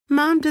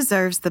Mom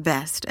deserves the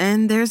best,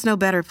 and there's no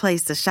better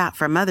place to shop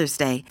for Mother's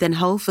Day than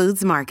Whole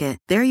Foods Market.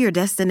 They're your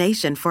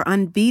destination for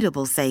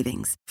unbeatable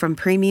savings, from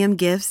premium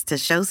gifts to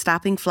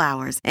show-stopping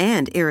flowers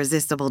and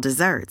irresistible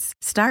desserts.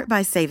 Start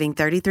by saving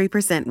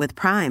 33% with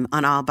Prime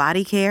on all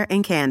body care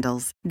and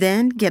candles.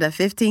 Then get a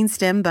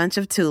 15-stem bunch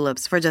of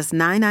tulips for just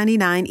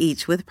 $9.99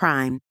 each with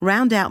Prime.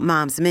 Round out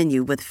Mom's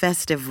menu with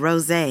festive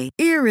rosé,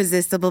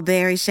 irresistible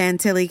berry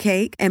chantilly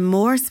cake, and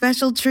more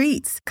special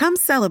treats. Come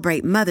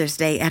celebrate Mother's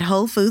Day at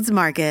Whole Foods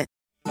Market.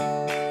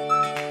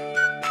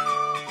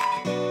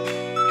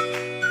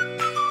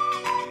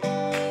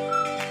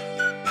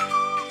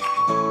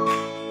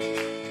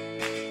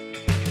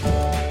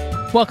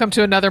 Welcome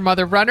to another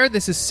Mother Runner.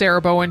 This is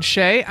Sarah Bowen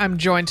Shea. I'm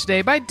joined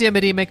today by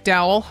Dimity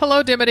McDowell.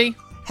 Hello, Dimity.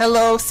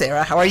 Hello,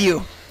 Sarah. How are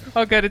you?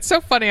 Oh, good. It's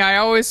so funny. I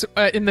always,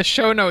 in the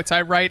show notes,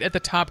 I write at the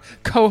top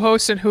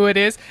co-host and who it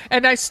is,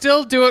 and I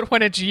still do it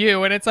when it's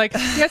you. And it's like,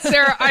 yes,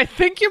 Sarah, I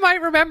think you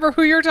might remember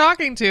who you're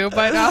talking to,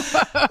 but...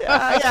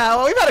 yeah.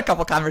 Well, we've had a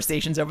couple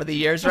conversations over the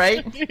years,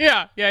 right?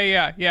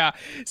 Yeah.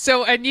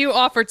 So, and you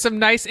offered some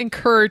nice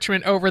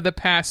encouragement over the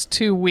past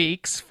 2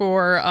 weeks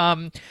for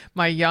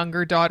my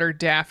younger daughter,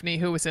 Daphne,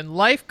 who was in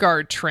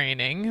lifeguard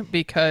training,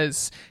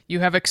 because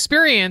you have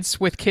experience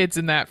with kids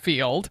in that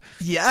field.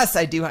 Yes,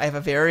 I do. I have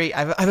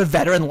a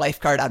veteran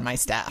lifeguard on my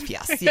staff.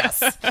 Yes.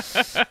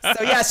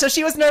 So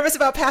she was nervous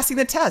about passing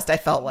the test, I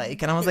felt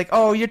like. And I was like,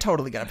 oh, you're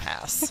totally going to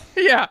pass.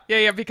 Yeah.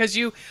 Because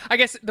I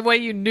guess the way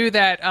you knew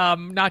that,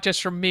 not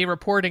just from me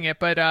reporting it,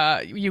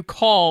 but you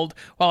called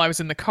while I was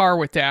in the car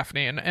with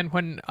Daphne. And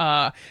when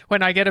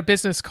I get a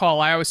business call,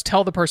 I always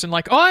tell the person,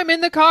 like, oh, I'm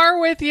in the car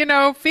with,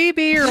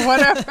 Phoebe or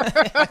whatever.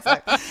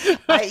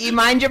 You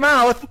mind your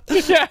mouth.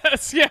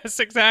 Yes,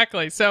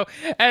 exactly. So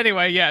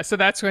anyway, so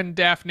that's when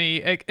Daphne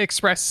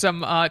expressed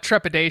some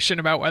trepidation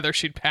about whether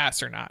she'd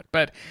pass or not.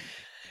 But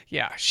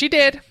yeah, she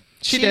did.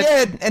 She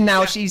did. And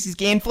now she's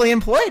gainfully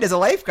employed as a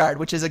lifeguard,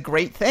 which is a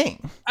great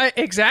thing.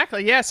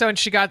 Exactly. Yeah. So, and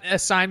she got an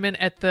assignment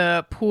at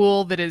the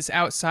pool that is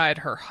outside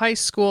her high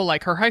school.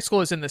 Like, her high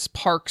school is in this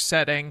park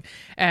setting.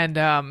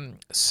 And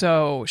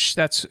so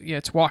that's,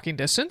 it's walking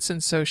distance.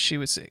 And so she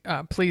was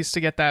pleased to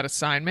get that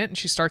assignment. And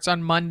she starts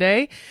on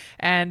Monday.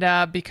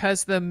 And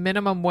because the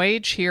minimum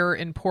wage here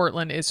in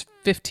Portland is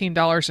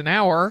 $15 an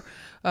hour,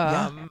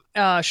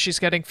 she's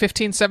getting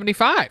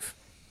 $15.75.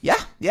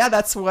 Yeah,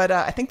 that's what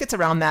I think it's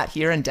around that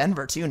here in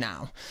Denver too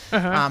now.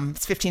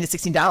 It's $15 to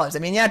 $16. I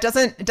mean, it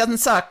doesn't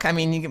suck. I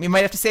mean, you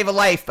might have to save a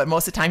life, but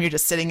most of the time you're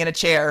just sitting in a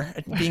chair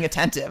being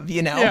attentive,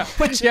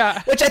 which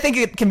I think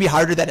it can be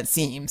harder than it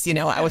seems.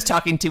 I was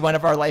talking to one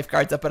of our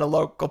lifeguards up at a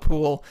local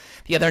pool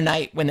the other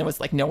night when there was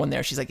like no one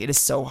there. She's like, it is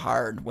so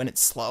hard when it's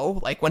slow.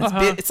 Like when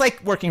it's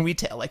like working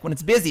retail. Like when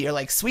it's busy, you're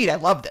like, sweet, I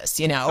love this,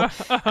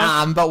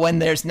 but when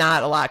there's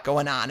not a lot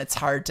going on, it's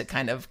hard to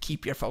kind of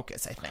keep your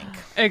focus, I think.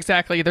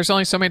 Exactly. There's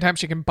only so many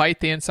times you can bite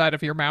the inside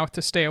of your mouth to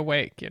stay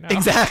awake,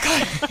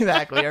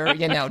 Exactly. Or,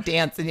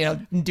 dance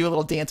and, do a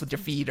little dance with your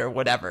feet or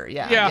whatever.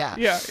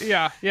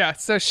 Yeah.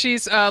 So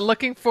she's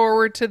looking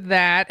forward to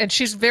that. And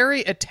she's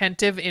very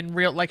attentive in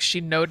real, like she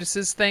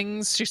notices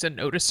things. She's a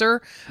noticer.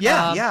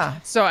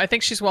 Yeah. So I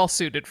think she's well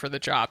suited for the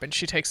job, and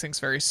she takes things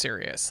very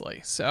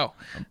seriously. So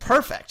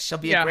perfect. She'll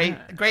be a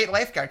great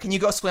lifeguard. Can you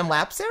go swim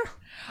laps there?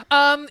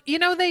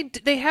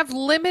 They have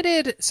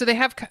limited, so they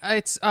have,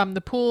 it's,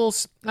 the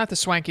pool's not the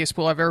swankiest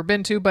pool I've ever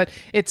been to, but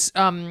it's,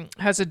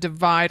 has a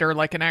divider,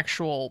 like an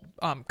actual,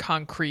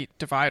 concrete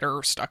divider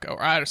or stucco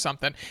or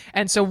something.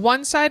 And so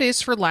one side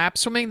is for lap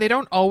swimming. They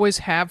don't always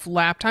have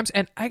lap times.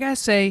 And I gotta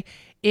say,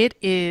 it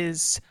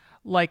is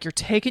like you're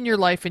taking your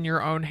life in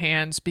your own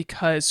hands,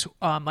 because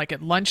like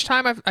at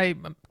lunchtime, a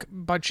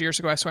bunch of years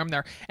ago, I swam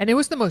there, and it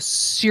was the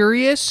most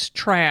serious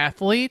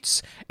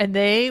triathletes, and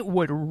they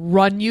would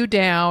run you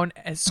down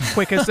as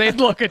quick as they'd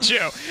look at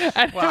you.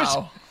 And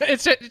wow.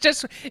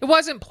 It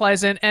wasn't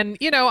pleasant. And,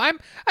 I'm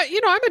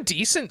a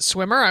decent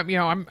swimmer.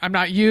 I'm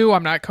not you,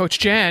 I'm not Coach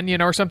Jen,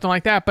 or something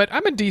like that, but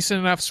I'm a decent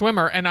enough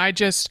swimmer. And I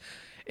just,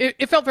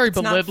 it felt very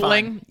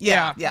belittling.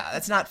 Yeah.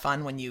 That's not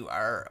fun when you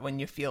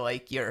feel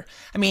like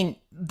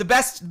the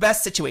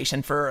best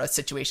situation for a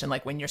situation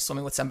like when you're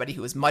swimming with somebody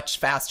who is much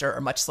faster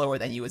or much slower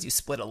than you is you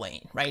split a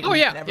lane, right?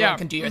 And everyone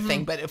can do your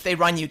thing, but if they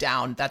run you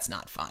down, that's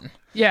not fun.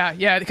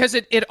 Yeah, because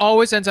it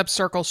always ends up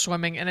circle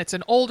swimming, and it's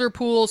an older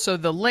pool, so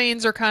the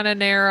lanes are kind of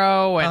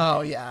narrow.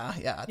 And,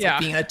 It's like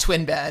being in a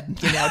twin bed,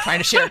 trying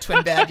to share a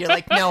twin bed. You're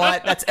like, you know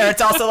what?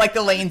 It's also like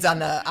the lanes on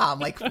the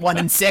like 1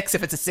 and 6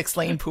 if it's a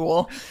 6-lane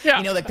pool.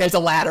 Yeah. Like there's a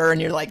ladder, and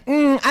you're like,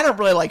 I don't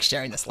really like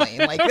sharing this lane.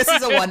 Like this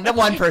is the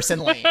one person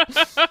lane.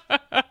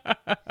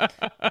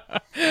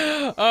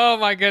 Oh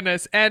my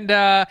goodness.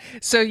 And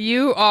so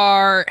you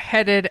are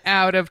headed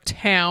out of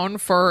town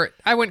for,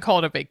 I wouldn't call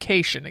it a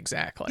vacation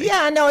exactly.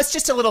 Yeah, no, it's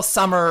just a little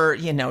summer,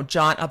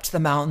 jaunt up to the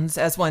mountains,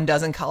 as one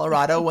does in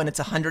Colorado when it's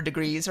 100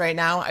 degrees right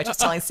now. I was just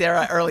telling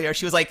Sarah earlier,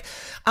 she was like,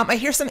 I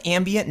hear some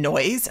ambient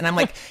noise. And I'm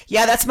like,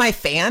 yeah, that's my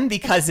fan,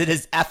 because it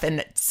is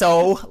effing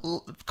so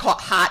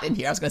hot in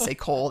here. I was going to say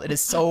cold. It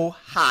is so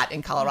hot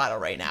in Colorado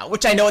right now,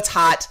 which I know it's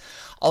hot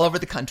all over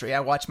the country. I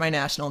watch my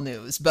national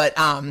news. But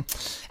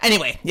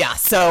anyway, yeah.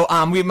 So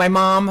my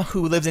mom,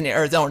 who lives in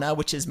Arizona,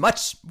 which is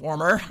much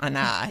warmer, and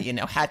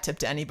hat tip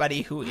to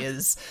anybody who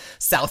is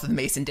south of the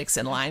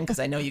Mason-Dixon line, because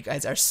I know you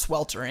guys are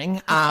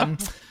sweltering.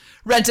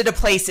 Rented a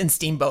place in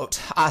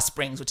Steamboat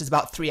Springs, which is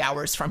about 3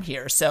 hours from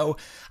here. So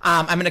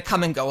I'm going to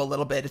come and go a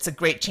little bit. It's a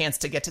great chance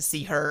to get to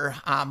see her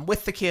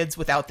with the kids,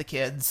 without the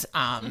kids,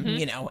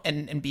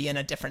 and be in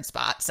a different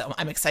spot. So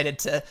I'm excited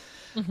to.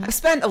 I've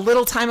spent a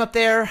little time up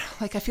there.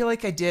 Like I feel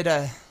like I've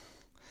done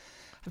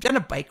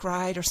a bike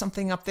ride or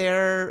something up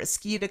there.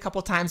 Skied a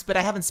couple times, but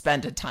I haven't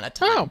spent a ton of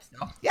time. Oh,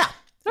 so, yeah.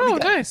 Oh,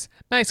 nice.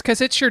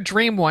 Because it's your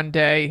dream one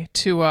day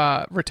to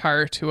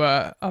retire to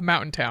a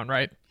mountain town,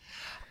 right?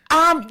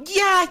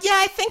 Yeah,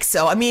 I think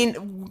so. I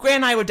mean, Grant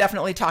and I were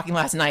definitely talking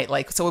last night,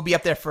 so we'll be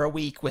up there for a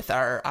week with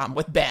our,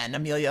 with Ben.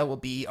 Amelia will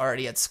be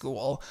already at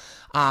school.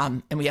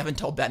 And we haven't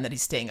told Ben that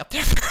he's staying up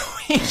there for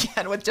a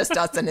weekend with just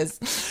us and his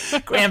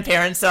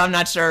grandparents. So I'm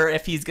not sure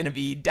if he's going to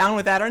be down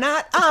with that or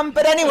not.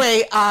 But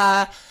anyway,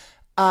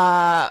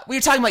 we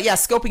were talking about,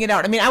 scoping it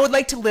out. I mean, I would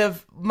like to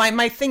live,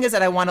 my thing is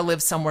that I want to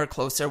live somewhere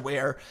closer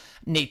where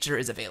nature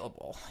is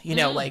available.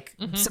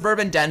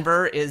 Suburban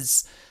Denver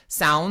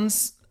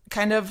sounds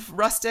kind of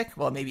rustic.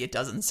 Well, maybe it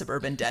doesn't.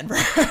 Suburban Denver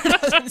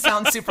doesn't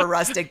sound super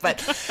rustic, but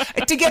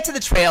to get to the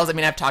trails, I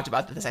mean, I've talked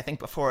about this, I think,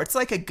 before. It's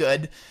like a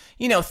good,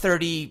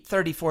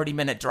 40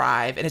 minute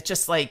drive. And it's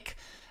just like,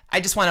 I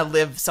just want to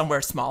live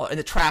somewhere smaller. And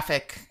the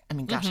traffic, I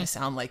mean, gosh, I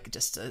sound like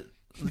just a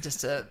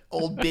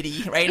old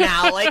biddy right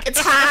now. Like, it's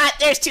hot.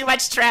 There's too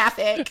much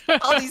traffic.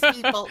 All these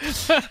people.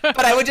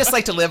 But I would just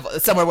like to live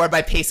somewhere where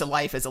my pace of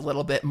life is a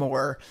little bit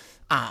more,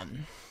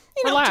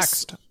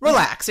 relaxed.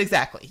 Relaxed,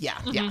 exactly. Yeah.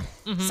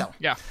 So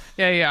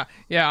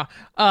Yeah.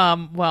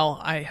 Well,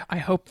 I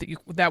hope that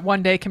that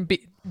one day can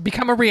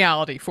become a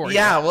reality for you.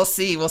 Yeah, we'll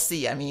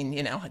see. I mean,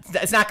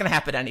 it's not going to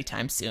happen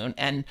anytime soon.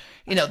 And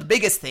the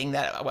biggest thing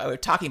that we were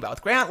talking about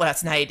with Grant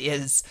last night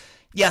is,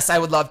 yes, I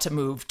would love to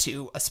move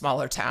to a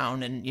smaller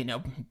town and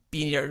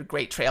be near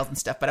great trails and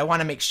stuff. But I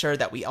want to make sure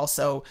that we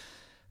also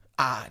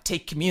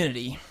take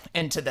community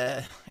into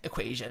the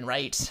equation,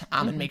 right?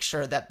 And make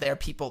sure that there are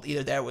people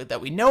either there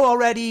that we know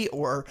already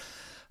or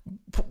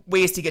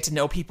ways to get to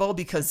know people,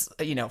 because,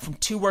 from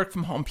two work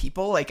from home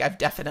people, like I've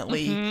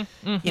definitely,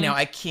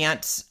 I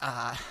can't,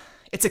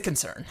 it's a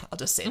concern. I'll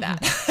just say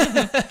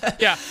that.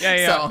 Yeah.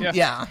 So,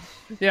 yeah.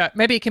 Yeah,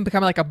 maybe it can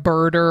become like a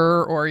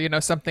birder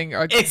or, something.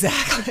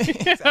 Exactly.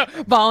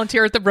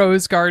 Volunteer at the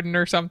Rose Garden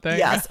or something.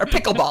 Yes, or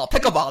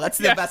pickleball. That's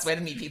the best way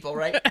to meet people,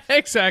 right?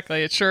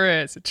 Exactly. It sure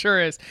is.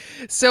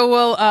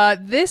 So,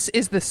 this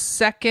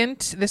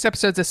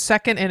episode's the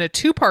second in a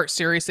two-part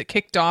series that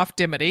kicked off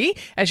Dimity,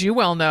 as you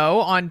well know,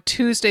 on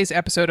Tuesday's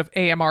episode of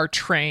AMR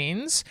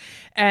Trains.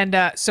 And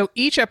so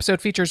each episode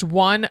features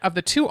one of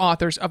the two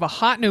authors of a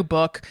hot new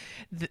book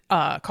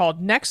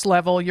called Next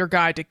Level, Your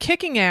Guide to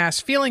Kicking Ass,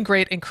 Feeling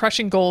Great, and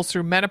Crushing Goals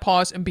Through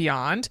Menopause and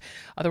Beyond,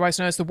 otherwise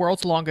known as the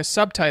world's longest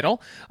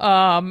subtitle.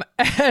 And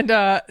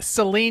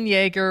Celine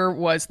Yeager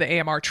was the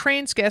AMR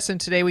Trains guest, and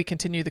today we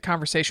continue the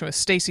conversation with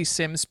Stacy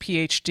Sims,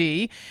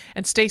 PhD.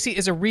 And Stacy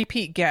is a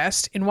repeat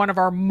guest in one of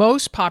our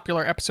most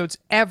popular episodes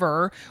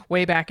ever,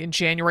 way back in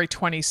January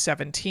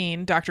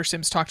 2017. Dr.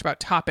 Sims talked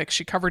about topics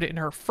she covered in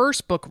her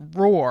first book,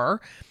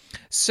 Roar.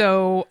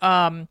 So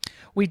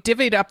we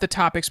divvied up the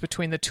topics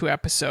between the two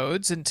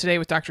episodes, and today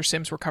with Dr.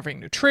 Sims we're covering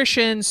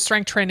nutrition,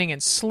 strength training,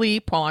 and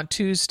sleep, while on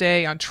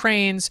Tuesday on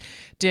Trains,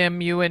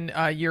 Dim, you and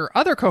your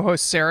other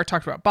co-host Sarah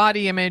talked about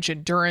body image,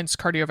 endurance,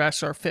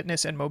 cardiovascular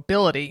fitness, and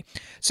mobility.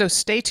 So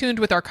stay tuned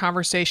with our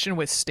conversation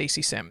with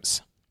Stacy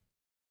Sims.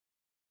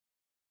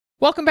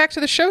 Welcome back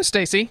to the show,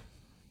 Stacy.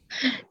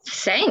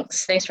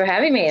 Thanks for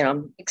having me.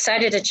 I'm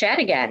excited to chat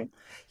again.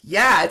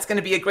 Yeah, it's going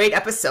to be a great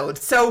episode.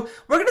 So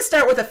we're going to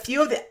start with a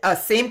few of the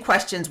same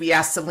questions we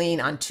asked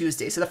Celine on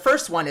Tuesday. So the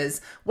first one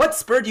is, what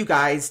spurred you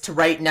guys to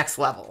write Next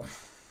Level?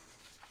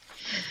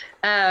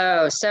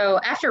 Oh, so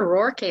after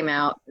Roar came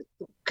out,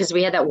 because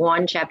we had that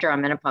one chapter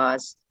on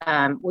menopause,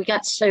 we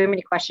got so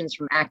many questions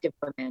from active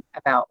women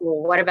about,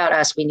 well, what about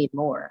us? We need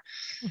more.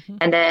 Mm-hmm.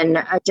 And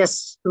then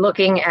just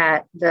looking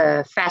at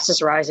the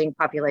fastest rising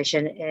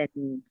population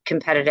in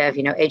competitive,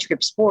 age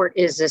group sport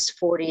is this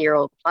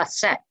 40-year-old plus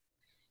set.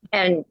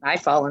 And I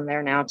fall in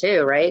there now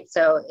too, right?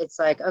 So it's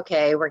like,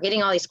 okay, we're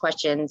getting all these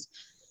questions.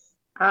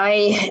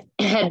 I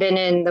had been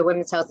in the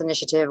Women's Health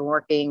Initiative and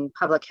working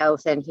public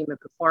health and human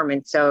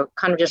performance. So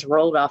kind of just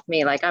rolled off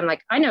me.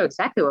 I know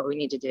exactly what we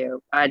need to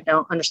do. I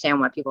don't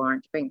understand why people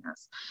aren't doing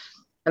this.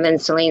 And then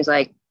Celine's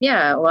like,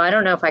 yeah, well, I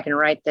don't know if I can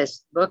write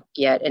this book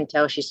yet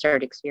until she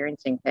started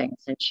experiencing things.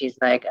 And she's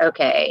like,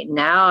 okay,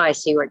 now I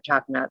see what you're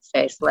talking about,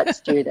 Stace.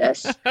 Let's do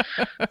this.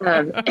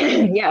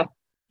 Yeah.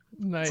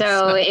 Nice.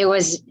 So it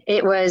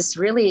was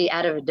really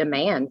out of a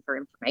demand for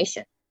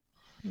information.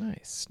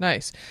 Nice,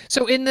 nice.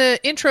 So in the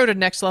intro to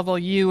Next Level,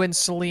 you and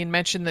Celine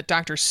mentioned that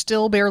doctors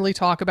still barely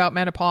talk about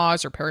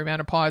menopause or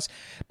perimenopause,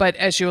 but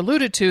as you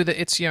alluded to,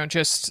 that it's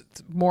just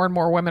more and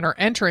more women are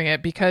entering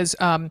it because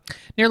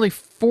nearly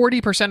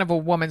 40% of a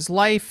woman's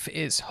life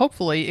is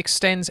hopefully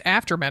extends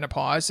after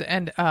menopause,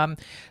 and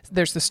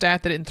there's the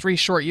stat that in 3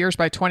 short years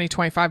by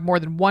 2025, more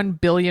than 1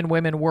 billion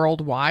women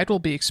worldwide will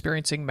be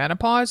experiencing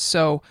menopause.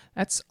 So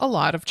that's a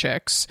lot of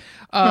chicks.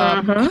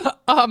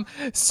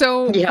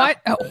 So Yeah.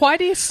 why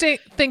do you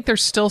think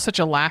there's still such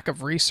a lack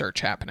of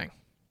research happening?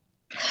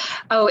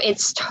 Oh,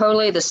 it's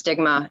totally the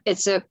stigma.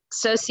 It's a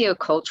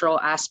sociocultural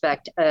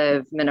aspect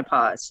of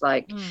menopause.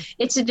 Like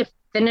it's a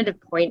definitive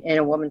point in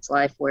a woman's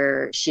life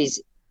where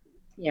she's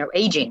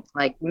aging.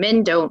 Like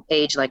men don't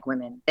age like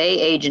women. They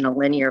age in a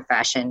linear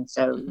fashion.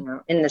 So,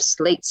 in the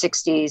late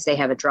 60s, they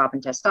have a drop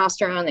in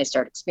testosterone. They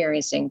start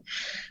experiencing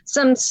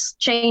some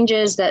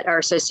changes that are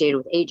associated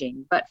with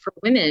aging. But for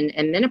women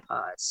and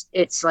menopause,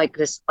 it's like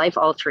this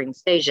life-altering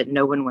stage that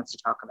no one wants to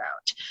talk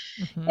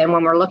about. And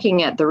when we're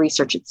looking at the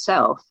research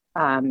itself,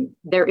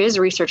 there is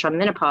research on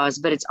menopause,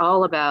 but it's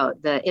all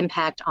about the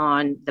impact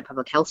on the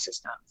public health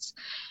systems,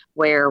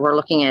 where we're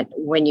looking at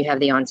when you have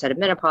the onset of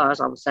menopause,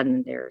 all of a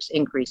sudden there's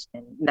increase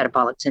in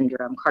metabolic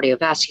syndrome,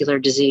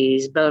 cardiovascular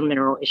disease, bone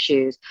mineral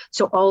issues.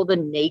 So all the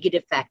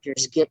negative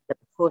factors get the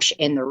push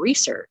in the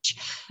research.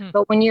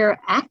 But when you're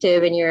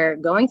active and you're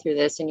going through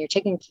this and you're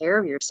taking care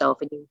of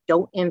yourself and you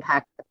don't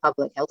impact the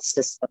public health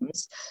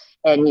systems,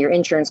 and your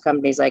insurance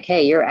company's like,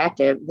 hey, you're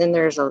active, then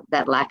there's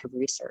that lack of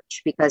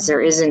research because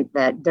there isn't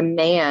that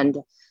demand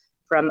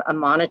from a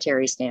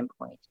monetary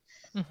standpoint.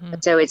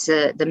 So it's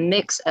the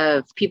mix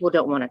of people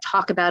don't want to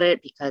talk about it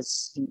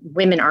because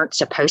women aren't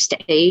supposed to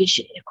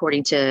age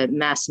according to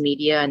mass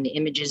media and the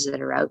images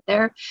that are out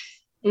there.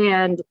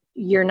 And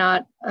you're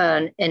not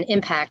an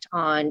impact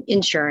on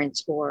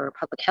insurance or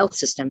public health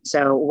system.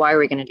 So why are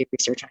we going to do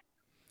research on it?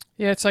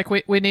 Yeah, it's like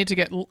we need to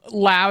get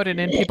loud and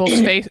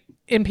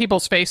in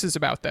people's faces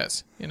about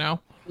this,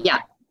 Yeah.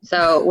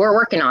 So we're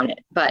working on it,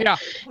 but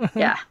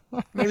yeah.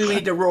 Maybe we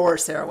need to roar,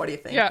 Sarah. What do you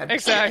think? Yeah,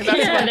 exactly.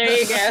 There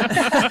you go.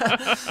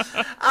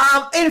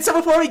 And so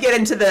before we get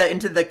into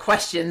the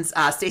questions,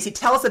 Stacey,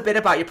 tell us a bit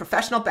about your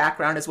professional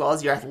background as well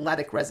as your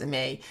athletic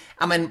resume.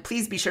 And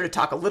please be sure to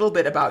talk a little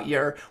bit about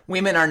your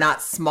Women Are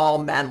Not Small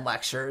Men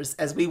lectures,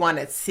 as we want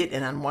to sit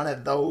in on one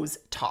of those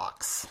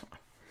talks.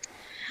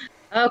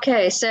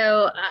 Okay,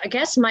 so I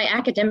guess my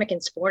academic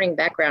and sporting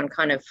background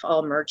kind of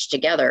all merged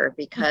together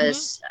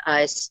because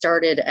I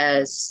started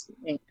as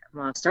a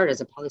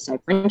poli-sci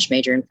French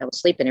major and fell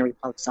asleep in every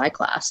poli-sci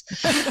class.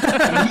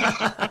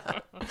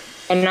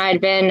 And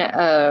I'd been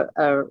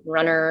a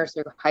runner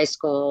through high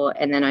school,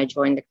 and then I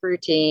joined the crew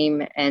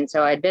team. And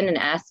so I'd been an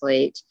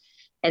athlete.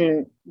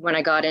 And when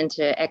I got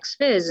into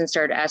ex-phys and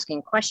started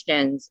asking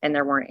questions and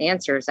there weren't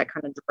answers, that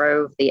kind of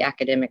drove the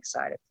academic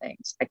side of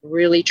things, like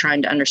really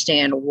trying to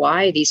understand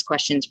why these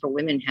questions for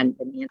women hadn't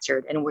been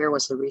answered and where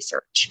was the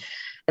research.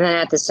 And then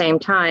at the same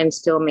time,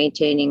 still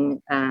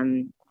maintaining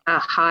a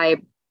high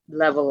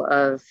level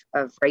of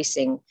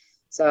racing.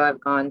 So I've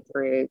gone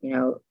through,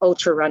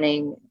 ultra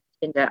running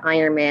into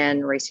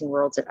Ironman, racing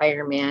worlds at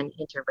Ironman,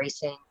 into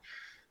racing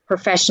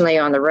professionally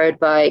on the road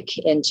bike,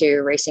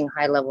 into racing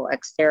high level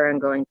Xterra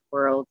and going to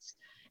worlds.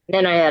 And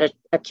then I had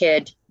a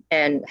kid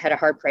and had a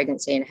hard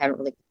pregnancy and haven't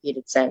really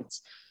competed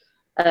since.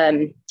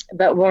 But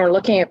when we're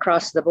looking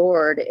across the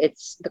board,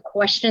 it's the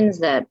questions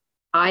that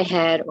I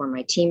had or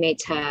my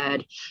teammates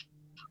had,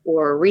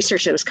 or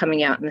research that was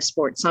coming out in the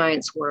sports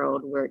science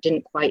world where it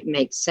didn't quite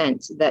make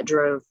sense, that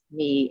drove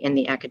me in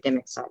the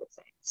academic side of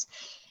things.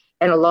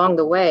 And along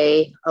the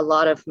way, a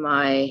lot of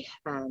my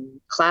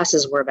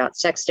classes were about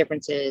sex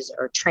differences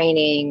or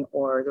training,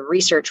 or the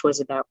research was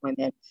about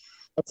women.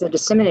 And so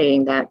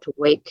disseminating that to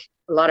wake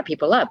a lot of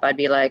people up, I'd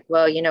be like,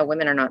 well,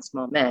 women are not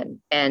small men.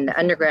 And the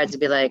undergrads would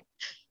be like,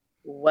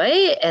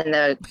 what? And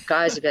the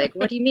guys would be like,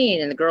 what do you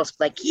mean? And the girls would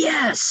be like,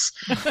 yes.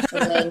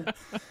 And then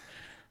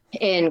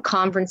in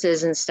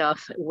conferences and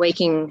stuff,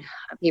 waking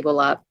people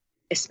up,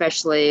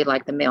 especially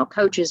like the male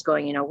coaches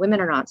going,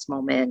 women are not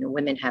small men.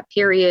 Women have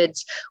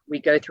periods. We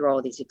go through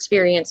all these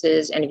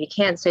experiences. And if you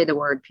can't say the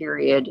word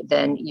period,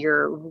 then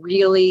you're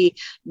really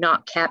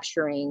not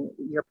capturing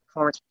your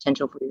performance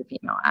potential for your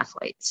female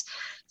athletes.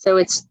 So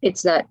it's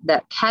that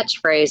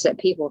catchphrase that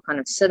people kind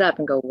of sit up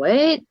and go,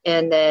 wait,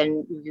 and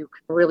then you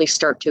can really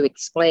start to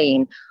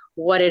explain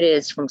what it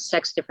is from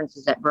sex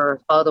differences at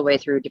birth all the way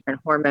through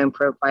different hormone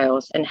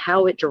profiles and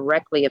how it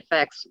directly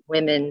affects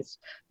women's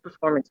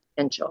performance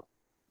potential.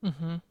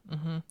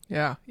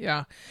 Yeah.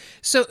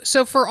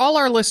 So for all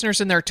our listeners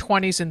in their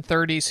 20s and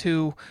 30s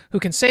who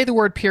can say the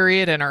word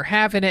period and are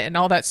having it and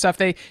all that stuff,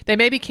 they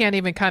maybe can't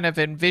even kind of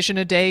envision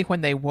a day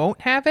when they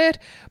won't have it.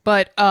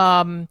 But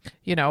I'm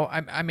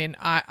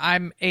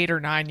 8 or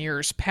 9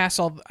 years past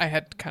I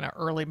had kind of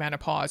early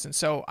menopause, and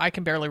so I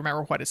can barely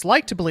remember what it's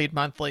like to bleed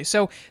monthly.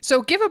 So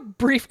give a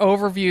brief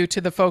overview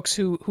to the folks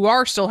who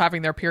are still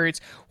having their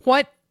periods.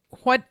 What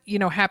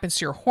happens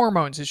to your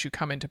hormones as you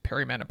come into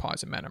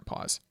perimenopause and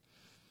menopause?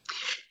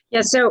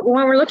 Yeah, so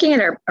when we're looking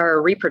at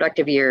our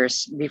reproductive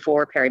years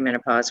before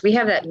perimenopause, we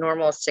have that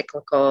normal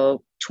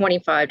cyclical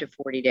 25 to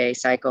 40-day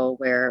cycle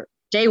where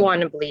day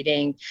one of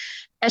bleeding,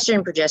 estrogen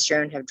and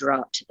progesterone have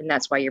dropped, and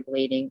that's why you're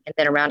bleeding. And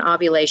then around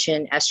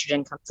ovulation,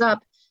 estrogen comes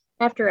up.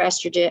 After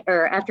ovulation,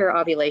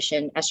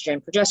 estrogen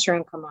and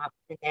progesterone come up,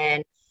 and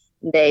then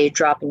they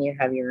drop and you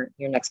have your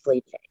next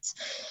bleed phase.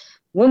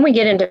 When we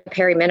get into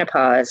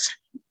perimenopause,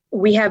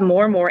 we have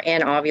more and more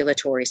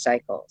anovulatory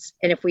cycles.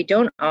 And if we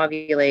don't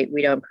ovulate,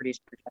 we don't produce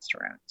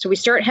progesterone. So we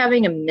start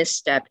having a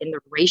misstep in the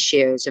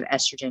ratios of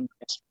estrogen and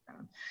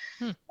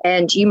progesterone.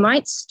 And you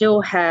might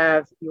still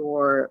have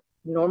your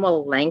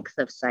normal length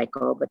of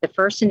cycle, but the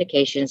first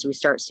indication is we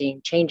start seeing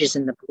changes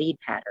in the bleed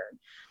pattern.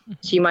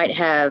 So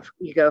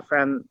you go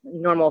from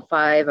normal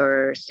 5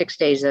 or 6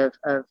 days of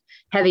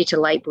heavy to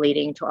light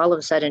bleeding to all of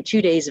a sudden 2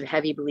 days of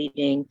heavy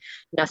bleeding,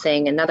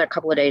 nothing, another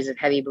couple of days of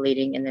heavy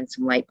bleeding, and then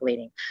some light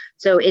bleeding.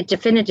 So it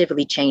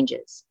definitively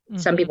changes.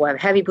 Some people have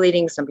heavy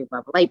bleeding, some people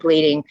have light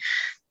bleeding,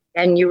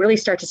 and you really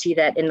start to see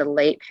that in the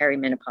late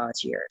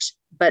perimenopause years.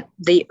 But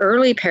the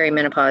early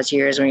perimenopause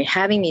years, when you're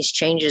having these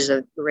changes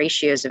of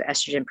ratios of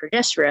estrogen and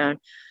progesterone,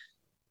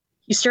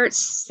 you start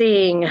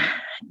seeing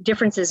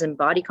differences in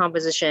body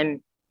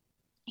composition.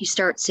 You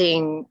start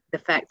seeing the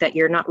fact that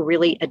you're not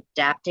really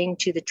adapting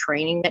to the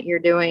training that you're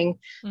doing.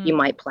 You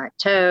might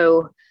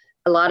plateau.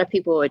 A lot of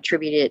people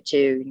attribute it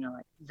to,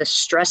 like the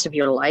stress of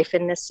your life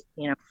in this,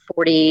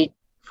 40,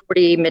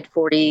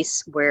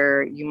 mid-40s,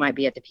 where you might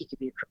be at the peak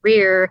of your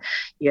career.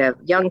 You have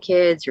young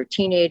kids, you're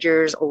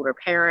teenagers, older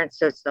parents.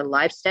 So it's the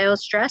lifestyle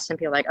stress. And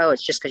people are like, oh,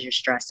 it's just because you're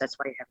stressed. That's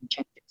why you're having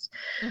changes.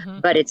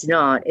 But it's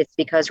not. It's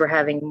because we're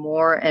having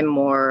more and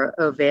more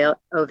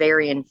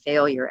ovarian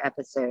failure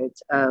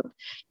episodes of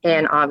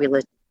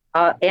anovulation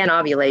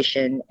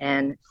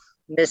and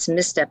this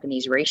misstep in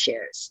these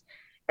ratios.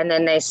 And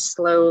then they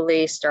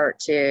slowly start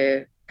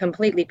to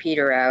completely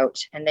peter out.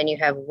 And then you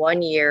have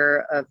 1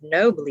 year of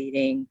no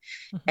bleeding.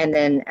 And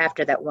then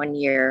after that 1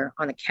 year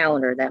on the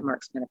calendar, that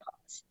marks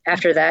menopause.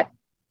 After that,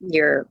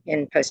 you're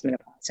in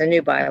postmenopause, a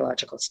new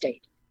biological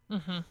state.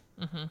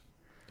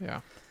 Yeah.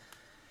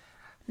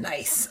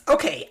 Nice.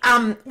 Okay.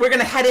 We're going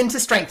to head into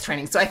strength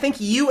training. So I think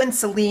you and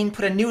Celine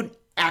put a new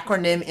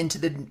acronym into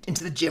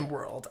the gym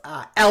world,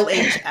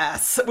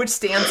 LHS, which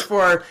stands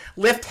for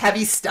lift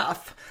heavy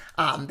stuff.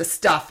 The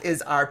stuff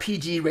is our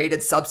PG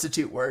rated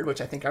substitute word,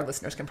 which I think our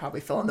listeners can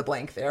probably fill in the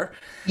blank there.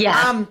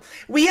 Yeah.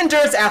 We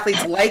endurance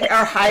athletes like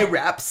our high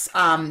reps,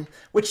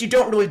 which you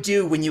don't really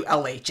do when you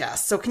LHS.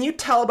 So can you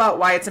tell about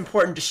why it's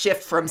important to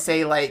shift from,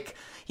 say,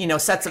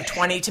 sets of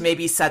 20 to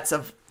maybe sets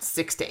of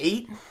 6 to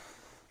 8?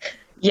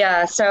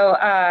 Yeah. So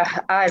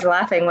I was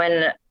laughing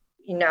when,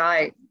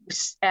 I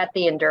was at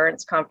the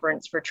endurance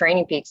conference for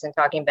Training Peaks and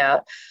talking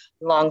about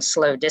long,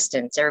 slow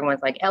distance.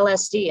 Everyone's like,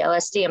 LSD.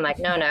 I'm like,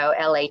 no,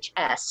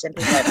 LHS. And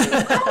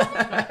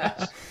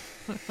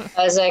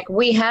I was like,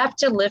 we have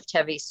to lift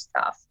heavy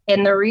stuff.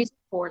 And the reason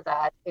for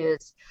that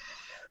is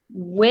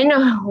when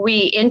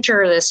we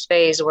enter this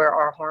phase where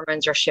our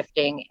hormones are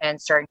shifting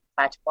and starting to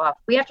plateau off,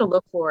 we have to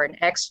look for an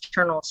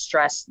external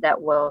stress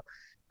that will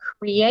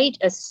create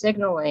a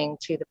signaling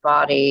to the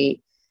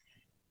body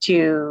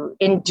to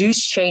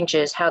induce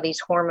changes how these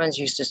hormones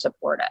used to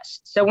support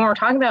us. So when we're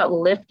talking about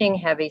lifting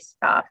heavy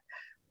stuff,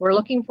 we're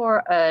looking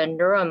for a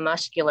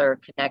neuromuscular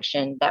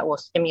connection that will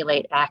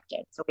stimulate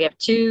actin. So we have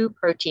two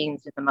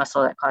proteins in the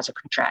muscle that cause a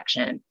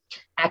contraction,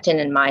 actin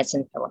and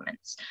myosin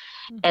filaments.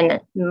 And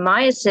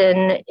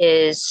myosin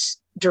is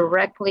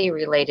directly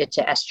related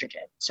to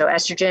estrogen. So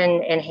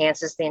estrogen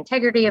enhances the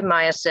integrity of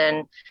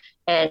myosin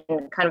and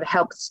kind of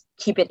helps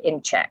keep it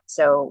in check.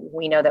 So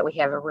we know that we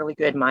have a really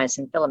good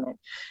myosin filament.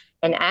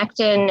 And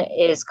actin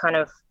is kind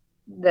of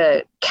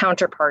the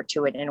counterpart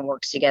to it and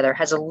works together,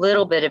 has a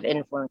little bit of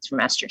influence from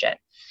estrogen.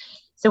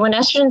 So when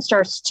estrogen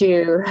starts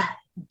to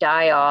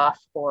die off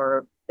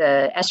or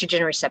the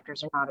estrogen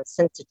receptors are not as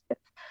sensitive,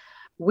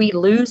 we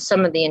lose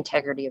some of the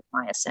integrity of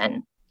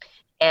myosin.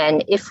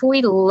 And if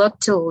we look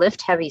to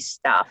lift heavy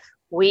stuff,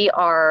 we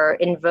are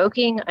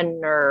invoking a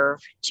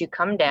nerve to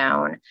come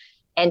down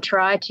and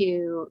try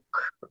to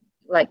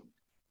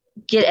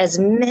get as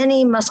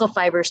many muscle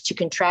fibers to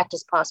contract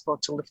as possible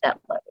to lift that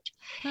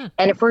load.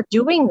 And if we're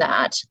doing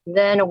that,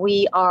 then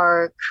we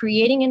are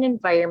creating an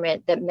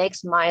environment that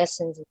makes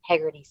myosin's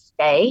integrity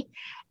stay,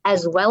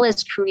 as well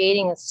as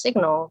creating a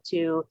signal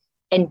to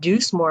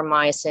induce more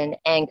myosin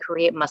and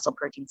create muscle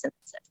protein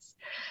synthesis.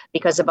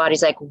 Because the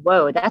body's like,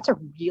 whoa, that's a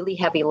really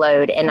heavy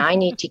load. And I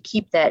need to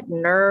keep that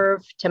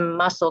nerve to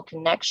muscle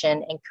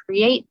connection and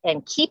create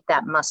and keep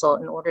that muscle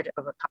in order to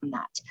overcome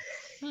that.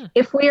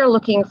 If we are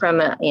looking from,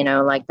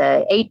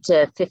 the 8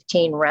 to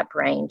 15 rep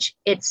range,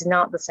 it's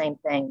not the same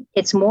thing.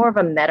 It's more of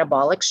a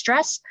metabolic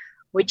stress,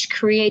 which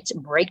creates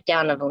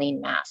breakdown of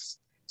lean mass.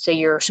 So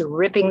you're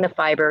ripping the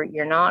fiber.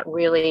 You're not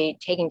really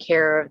taking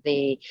care of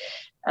the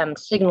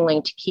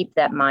signaling to keep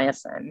that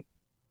myosin.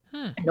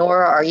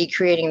 Nor are you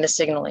creating the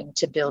signaling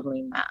to build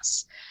lean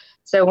mass.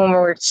 So when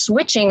we're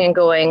switching and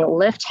going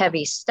lift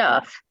heavy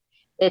stuff,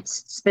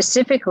 It's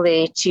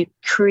specifically to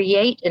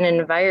create an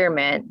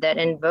environment that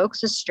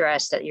invokes a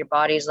stress that your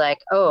body's like,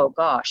 oh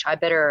gosh, I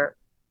better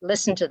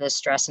listen to this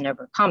stress and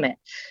overcome it.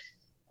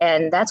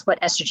 And that's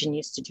what estrogen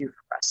used to do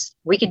for us.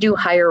 We could do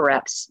higher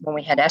reps when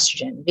we had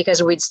estrogen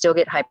because we'd still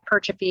get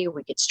hypertrophy,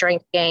 we get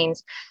strength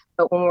gains.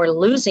 But when we're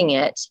losing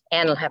it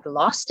and have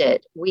lost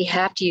it, we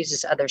have to use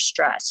this other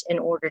stress in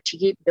order to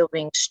keep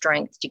building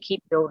strength, to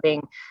keep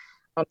building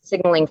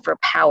signaling for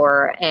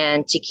power,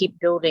 and to keep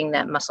building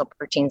that muscle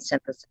protein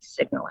synthesis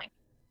signaling.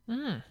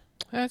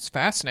 That's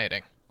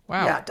fascinating.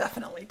 Wow. Yeah,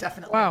 definitely.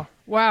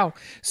 Wow.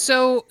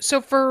 So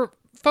for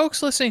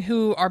folks listening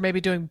who are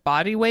maybe doing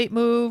body weight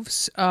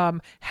moves,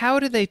 how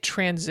do they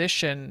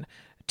transition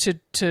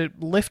to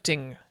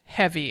lifting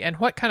heavy, and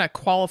what kind of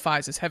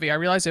qualifies as heavy? I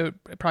realize it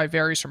probably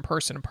varies from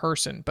person to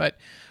person, but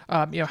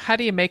how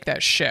do you make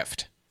that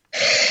shift?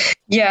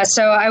 Yeah,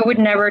 so I would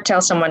never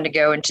tell someone to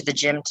go into the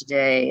gym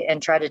today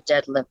and try to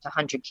deadlift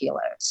 100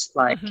 kilos.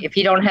 Like, if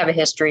you don't have a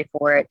history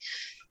for it,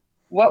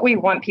 what we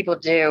want people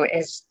to do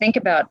is think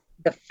about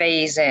the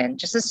phase in,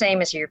 just the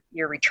same as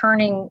you're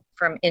returning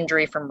from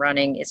injury from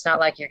running. It's not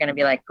like you're going to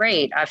be like,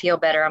 great, I feel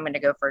better, I'm going to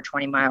go for a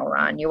 20-mile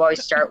run. You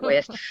always start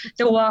with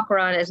the walk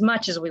run as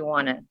much as we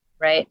want to,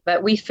 right?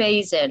 But we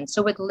phase in.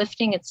 So with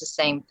lifting, it's the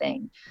same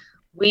thing.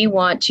 We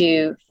want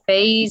to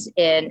phase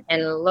in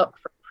and look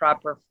for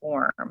proper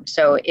form.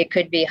 So it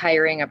could be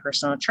hiring a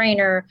personal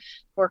trainer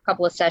for a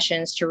couple of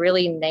sessions to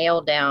really nail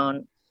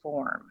down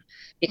form.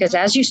 Because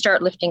as you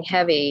start lifting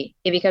heavy,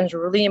 it becomes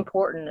really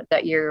important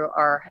that you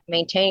are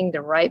maintaining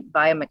the right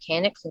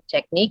biomechanics and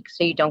technique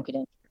so you don't get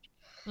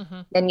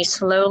injured. Then you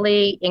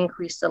slowly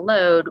increase the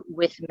load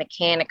with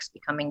mechanics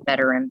becoming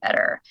better and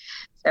better.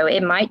 So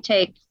it might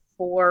take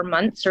 4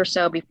 months or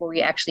so before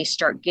we actually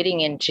start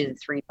getting into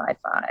the 3-5-5,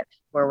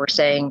 where we're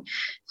saying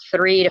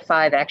 3 to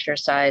 5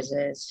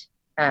 exercises,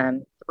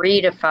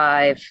 3 to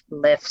 5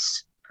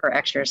 lifts per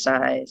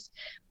exercise,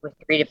 with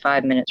 3 to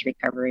 5 minutes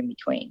recovery in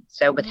between.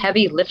 So with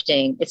heavy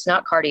lifting, it's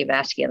not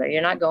cardiovascular.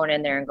 You're not going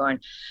in there and going,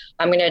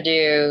 I'm going to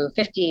do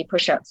 50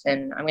 push-ups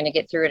and I'm going to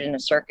get through it in a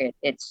circuit.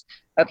 It's,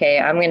 okay,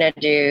 I'm going to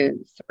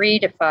do 3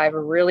 to 5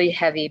 really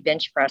heavy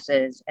bench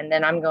presses, and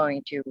then I'm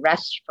going to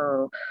rest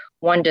for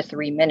 1 to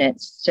 3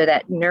 minutes so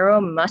that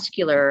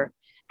neuromuscular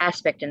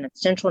aspect in the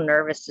central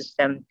nervous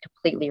system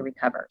completely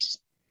recovers,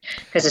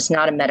 because it's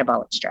not a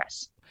metabolic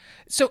stress.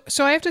 So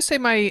I have to say,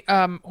 my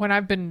when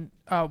I've been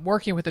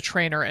working with a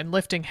trainer and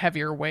lifting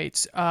heavier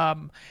weights,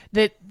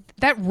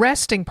 that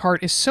resting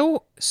part is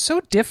so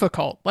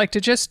difficult. Like, to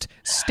just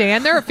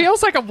stand there, it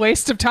feels like a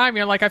waste of time.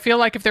 You're like, I feel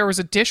like if there was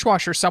a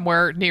dishwasher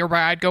somewhere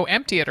nearby, I'd go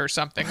empty it or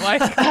something.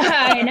 Like,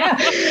 I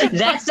know,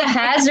 that's the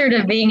hazard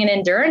of being an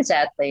endurance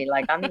athlete.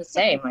 Like, I'm the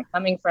same. Like,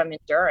 coming from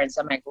endurance,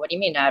 I'm like, what do you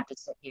mean I have to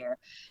sit here?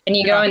 And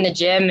you go in the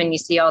gym and you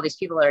see all these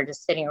people that are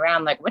just sitting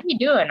around. Like, what are you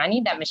doing? I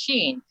need that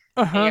machine.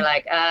 And you're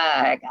like,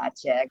 I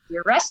gotcha.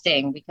 You're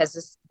resting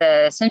because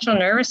the central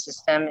nervous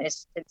system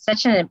it's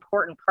such an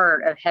important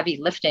part of heavy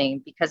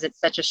lifting because it's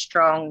such a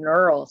strong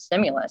neural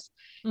stimulus.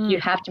 You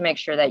have to make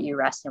sure that you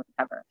rest and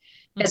recover.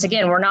 Because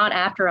again, we're not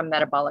after a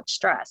metabolic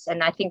stress.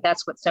 And I think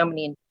that's what so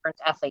many endurance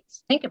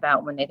athletes think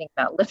about when they think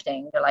about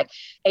lifting. They're like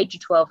 8 to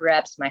 12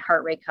 reps, my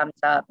heart rate comes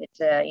up.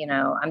 It's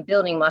I'm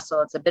building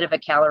muscle. It's a bit of a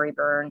calorie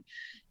burn.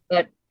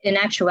 But in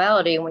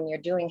actuality, when you're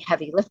doing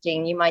heavy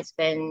lifting, you might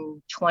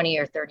spend 20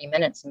 or 30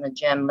 minutes in the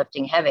gym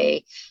lifting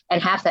heavy, and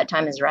half that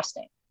time is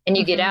resting. And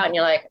you get out and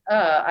you're like,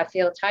 oh, I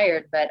feel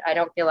tired, but I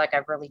don't feel like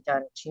I've really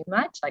done too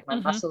much. Like, my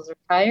muscles are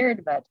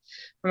tired, but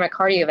from a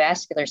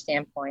cardiovascular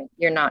standpoint,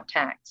 you're not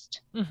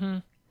taxed.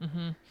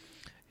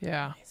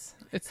 Yeah.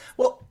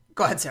 Well,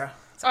 go ahead, Sarah.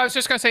 I was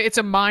just going to say, it's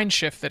a mind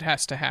shift that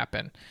has to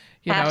happen.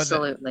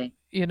 Absolutely.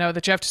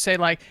 That you have to say,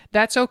 like,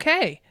 that's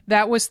okay.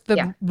 That was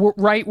the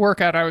right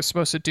workout I was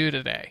supposed to do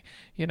today,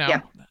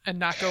 and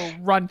not go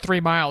run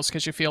 3 miles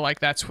because you feel like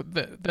that's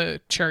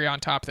the cherry on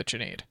top that you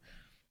need.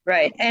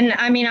 Right. And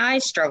I mean, I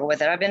struggle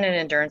with it. I've been an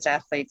endurance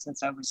athlete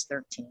since I was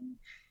 13.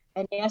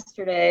 And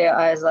yesterday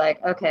I was like,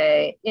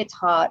 okay, it's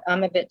hot.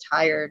 I'm a bit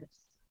tired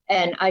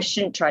and I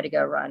shouldn't try to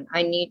go run.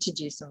 I need to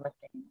do some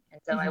lifting. And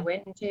so I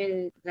went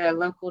into the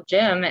local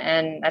gym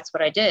and that's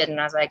what I did. And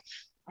I was like,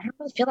 I don't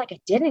really feel like I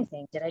did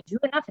anything. Did I do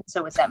enough? And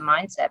so it's that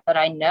mindset, but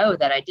I know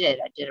that I did.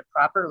 I did a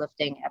proper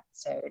lifting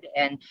episode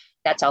and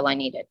that's all I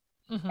needed.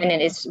 And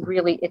it's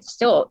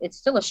still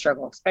a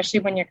struggle, especially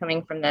when you're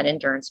coming from that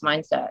endurance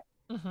mindset.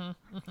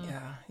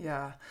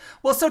 Yeah.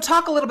 Well, so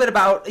talk a little bit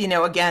about,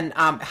 again,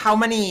 how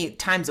many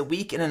times a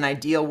week in an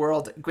ideal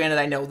world, granted,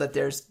 I know that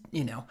there's,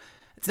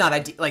 it's not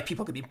ideal, like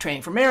people could be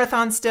training for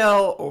marathon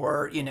still,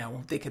 or,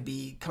 they could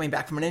be coming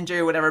back from an injury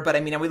or whatever. But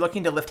I mean, are we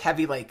looking to lift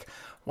heavy like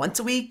once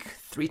a week,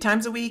 3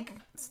 times a week,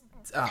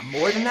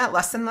 more than that,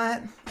 less than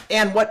that?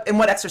 And what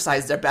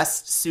exercises are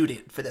best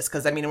suited for this?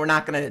 Because I mean, we're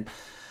not going to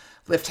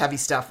lift heavy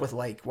stuff with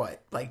like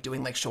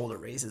doing like shoulder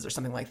raises or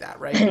something like that,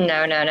 right?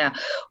 No.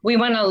 We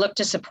want to look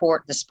to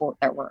support the sport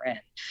that we're in.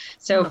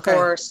 So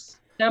for so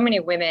many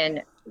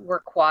women, we're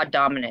quad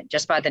dominant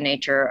just by the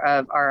nature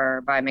of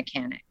our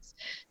biomechanics.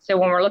 So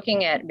when we're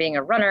looking at being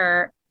a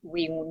runner,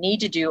 we need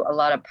to do a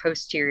lot of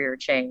posterior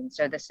chain.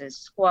 So this is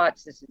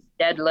squats, this is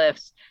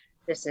deadlifts,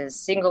 this is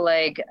single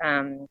leg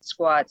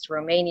squats,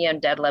 Romanian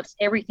deadlifts,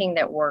 everything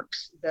that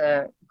works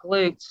the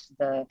glutes,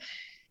 the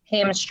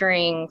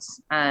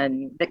hamstrings,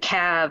 the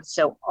calves,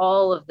 so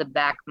all of the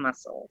back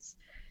muscles,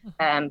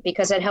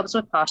 because it helps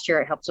with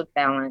posture, it helps with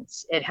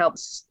balance, it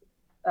helps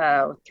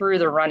through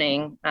the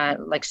running,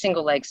 like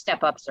single leg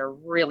step ups are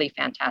really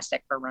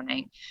fantastic for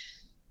running.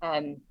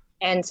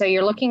 And so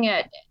you're looking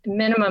at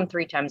minimum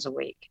 3 times a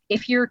week.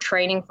 If you're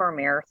training for a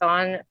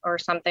marathon or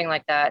something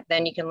like that,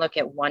 then you can look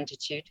at 1 to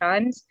 2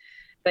 times,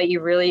 but you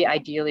really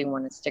ideally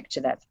want to stick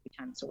to that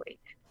 3 times a week.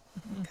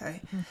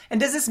 Okay. And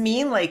does this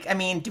mean, like, I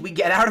mean, do we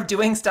get out of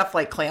doing stuff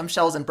like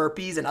clamshells and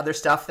burpees and other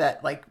stuff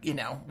that, like, you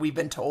know, we've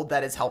been told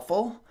that is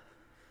helpful?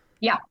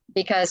 Yeah,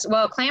 because,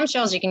 well,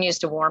 clamshells you can use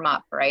to warm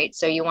up, right?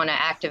 So you want to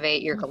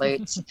activate your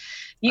glutes.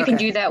 You can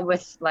do that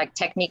with like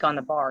technique on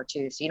the bar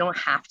too. So you don't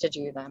have to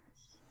do them.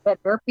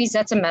 But burpees,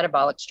 that's a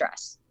metabolic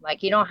stress.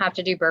 Like you don't have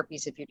to do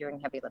burpees if you're doing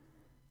heavy lifting.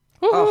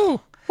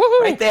 Oh,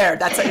 right there.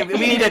 That's like, we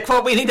need a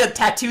quote. We need to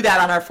tattoo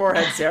that on our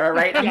forehead, Sarah.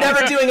 Right? I'm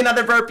never doing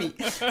another burpee.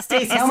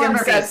 Stacey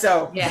Sims said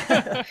so.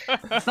 Yeah.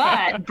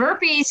 But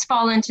burpees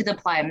fall into the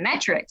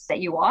plyometrics that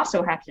you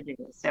also have to do.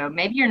 So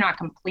maybe you're not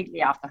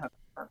completely off the hook.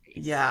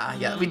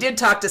 Yeah. We did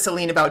talk to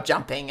Celine about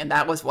jumping, and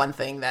that was one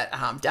thing that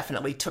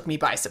definitely took me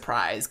by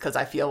surprise, because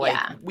I feel like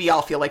we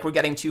all feel like we're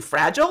getting too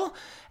fragile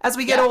as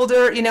we get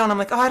older, you know, and I'm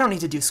like, oh, I don't need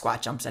to do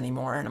squat jumps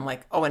anymore. And I'm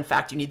like, oh, in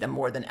fact, you need them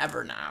more than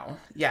ever now.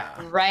 Yeah.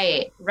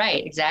 Right,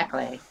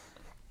 exactly.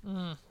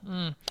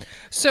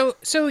 So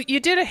you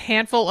did a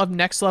handful of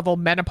next level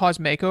menopause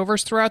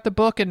makeovers throughout the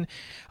book, and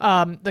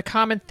the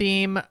common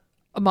theme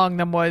among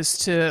them was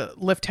to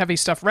lift heavy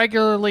stuff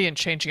regularly and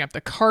changing up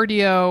the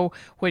cardio,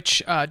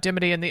 which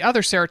Dimity and the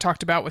other Sarah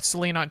talked about with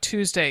Celine on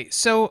Tuesday.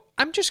 So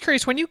I'm just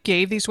curious, when you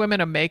gave these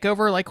women a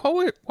makeover, like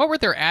what were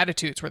their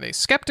attitudes? Were they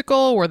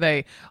skeptical? Were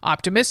they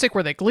optimistic?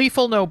 Were they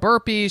gleeful? No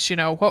burpees? You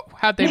know,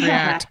 how'd they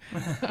react?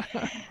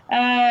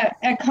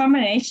 A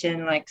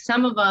combination. Like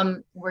some of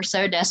them were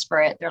so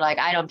desperate, they're like,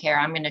 I don't care,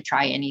 I'm going to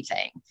try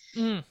anything.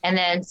 And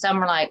then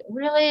some were like,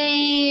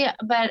 really?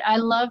 But I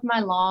love my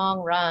long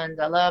runs.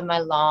 I love my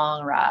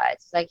long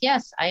rides. Like,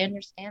 yes, I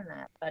understand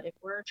that. But if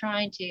we're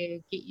trying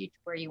to get you to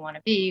where you want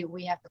to be,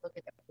 we have to look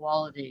at the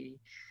quality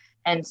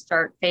and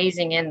start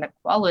phasing in the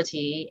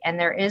quality. And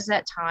there is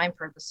that time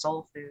for the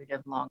soul food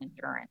of long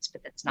endurance,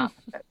 but that's not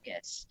the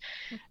focus.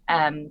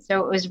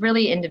 So it was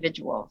really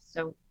individual.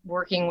 So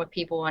working with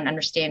people and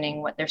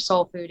understanding what their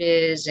soul food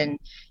is and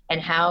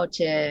how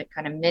to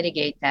kind of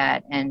mitigate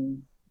that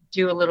and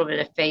do a little bit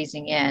of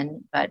phasing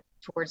in. But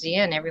towards the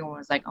end, everyone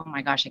was like, oh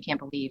my gosh, I can't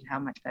believe how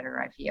much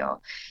better I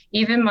feel.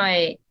 Even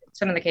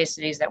some of the case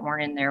studies that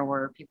weren't in there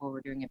were people who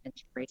were doing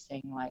adventure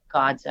racing, like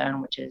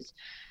Godzone, which is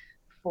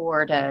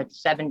 4 to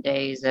 7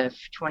 days of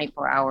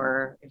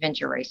 24-hour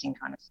adventure racing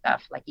kind of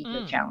stuff, like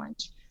Eco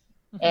Challenge.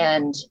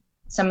 And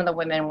some of the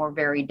women were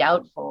very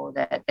doubtful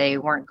that they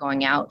weren't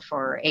going out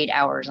for 8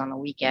 hours on the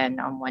weekend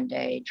on one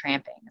day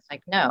tramping. It's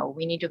like, no,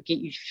 we need to get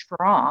you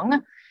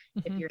strong.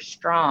 If you're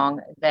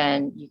strong,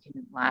 then you can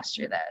last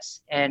through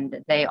this.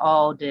 And they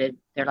all did.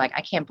 They're like,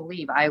 I can't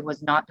believe I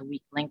was not the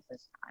weak link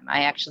this time.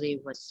 I actually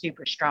was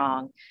super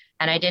strong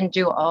and I didn't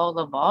do all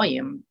the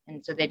volume.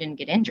 And so they didn't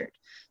get injured.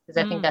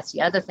 Because I think that's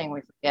the other thing we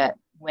forget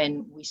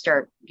when we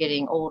start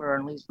getting older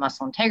and lose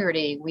muscle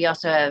integrity. We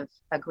also have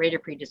a greater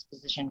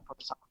predisposition for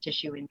soft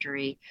tissue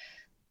injury,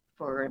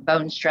 for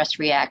bone stress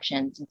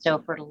reactions. And so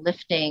for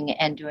lifting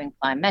and doing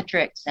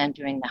plyometrics and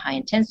doing the high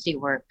intensity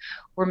work,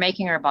 we're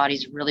making our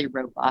bodies really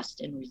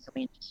robust and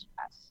resilient to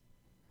stress.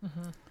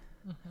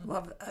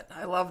 Love that.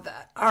 I love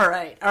that. All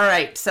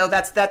right. So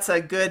that's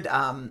a good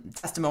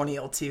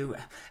testimonial to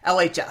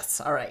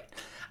LHS. All right.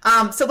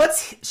 So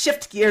let's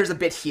shift gears a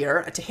bit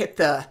here to hit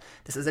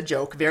this is a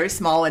joke, very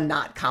small and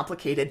not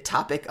complicated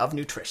topic of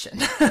nutrition.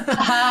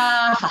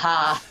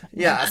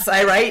 Yes,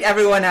 right?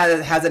 Everyone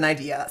has an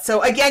idea.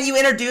 So again, you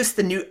introduced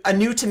a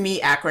new to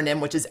me acronym,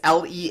 which is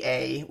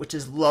LEA, which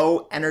is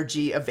low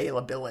energy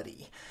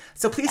availability.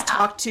 So please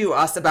talk to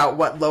us about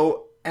what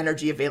low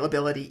energy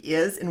availability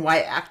is and why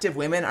active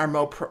women are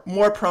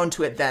more prone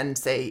to it than,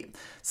 say,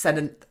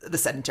 the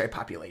sedentary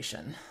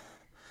population.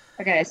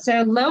 Okay,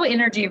 so low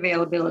energy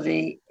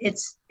availability,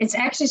 it's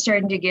actually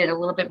starting to get a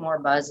little bit more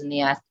buzz in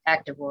the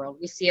active world.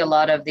 We see a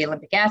lot of the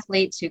Olympic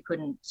athletes who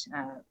couldn't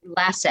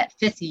last that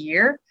 5th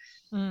year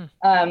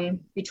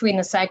between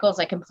the cycles,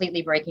 like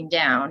completely breaking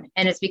down.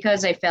 And it's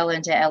because they fell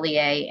into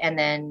LEA and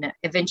then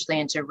eventually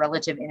into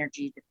relative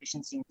energy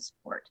deficiency and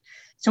support.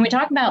 So when we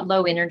talk about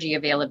low energy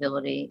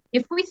availability,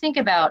 if we think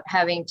about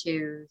having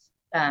to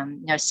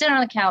sit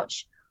on the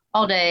couch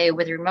all day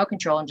with a remote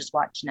control and just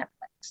watch Netflix,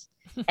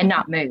 and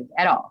not move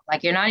at all,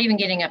 like you're not even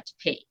getting up to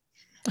pee,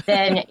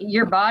 then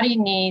your body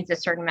needs a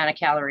certain amount of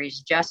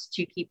calories just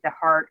to keep the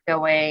heart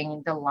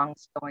going, the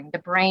lungs going, the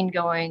brain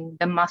going,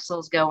 the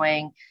muscles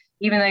going,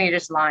 even though you're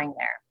just lying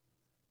there.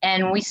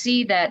 And we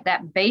see that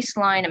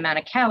baseline amount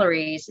of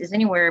calories is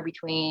anywhere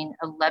between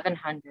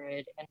 1,100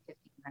 and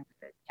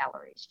 1,500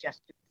 calories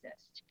just to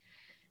exist.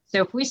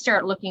 So if we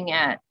start looking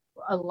at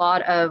a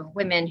lot of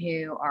women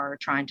who are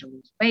trying to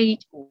lose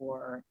weight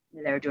or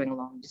they're doing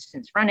long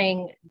distance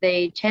running,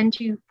 they tend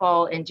to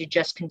fall into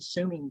just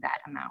consuming that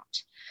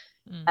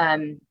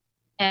amount.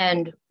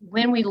 And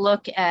when we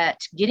look at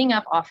getting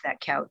up off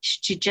that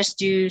couch to just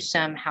do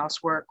some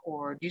housework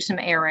or do some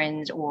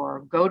errands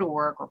or go to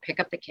work or pick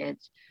up the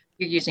kids,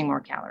 you're using more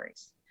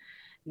calories.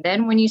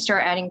 Then when you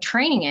start adding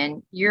training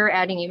in, you're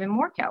adding even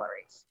more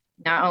calories,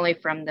 not only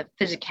from the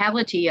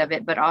physicality of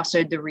it, but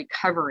also the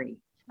recovery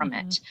from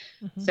it.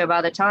 So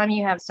by the time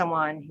you have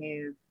someone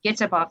who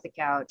gets up off the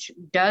couch,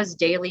 does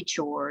daily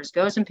chores,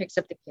 goes and picks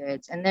up the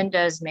kids, and then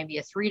does maybe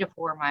a 3 to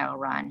 4 mile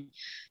run,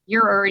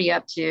 you're already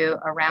up to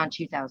around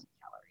 2,000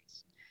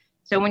 calories.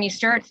 So when you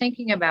start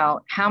thinking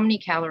about how many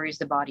calories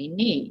the body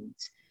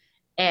needs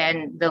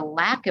and the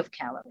lack of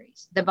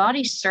calories, the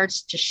body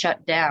starts to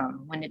shut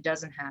down when it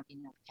doesn't have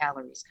enough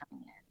calories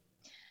coming in.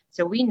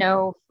 So we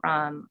know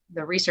from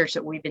the research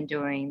that we've been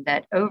doing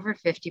that over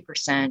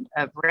 50%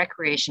 of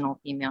recreational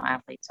female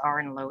athletes are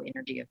in low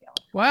energy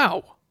availability.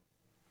 Wow.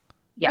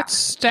 Yeah. That's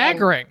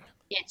staggering.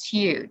 And it's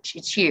huge.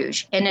 It's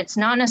huge. And it's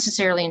not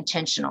necessarily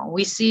intentional.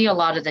 We see a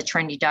lot of the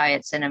trendy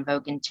diets that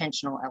invoke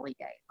intentional LEA,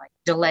 like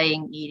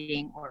delaying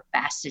eating or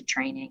fasted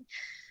training.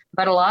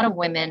 But a lot of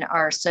women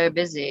are so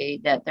busy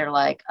that they're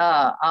like,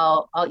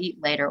 I'll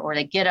eat later, or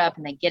they get up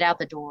and they get out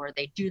the door,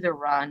 they do the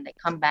run, they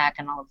come back,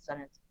 and all of a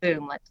sudden it's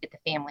boom, let's get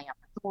the family out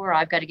the door.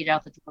 I've got to get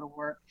out the door to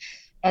work.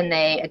 And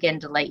they, again,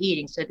 delay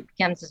eating. So it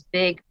becomes this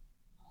big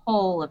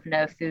hole of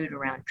no food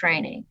around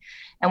training.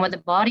 And what the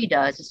body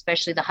does,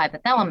 especially the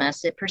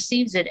hypothalamus, it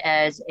perceives it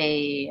as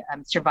a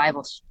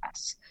survival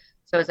stress.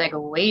 So it's like,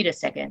 wait a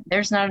second,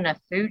 there's not enough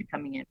food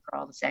coming in for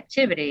all this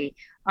activity.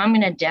 I'm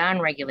going to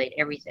downregulate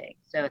everything.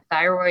 So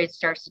thyroid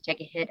starts to take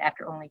a hit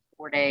after only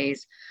 4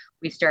 days.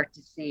 We start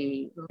to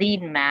see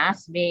lean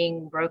mass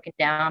being broken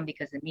down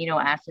because amino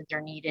acids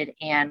are needed,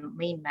 and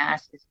lean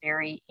mass is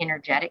very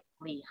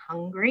energetically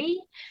hungry.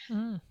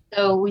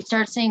 So we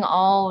start seeing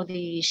all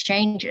these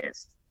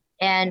changes.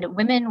 And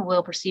women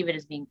will perceive it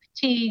as being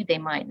fatigued. They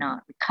might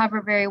not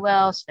recover very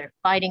well. So they're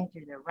fighting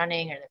through their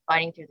running or they're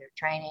fighting through their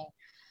training.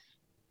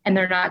 And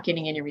they're not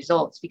getting any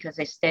results because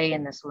they stay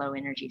in this low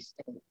energy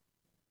state.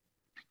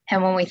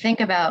 And when we think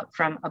about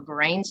from a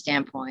brain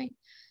standpoint,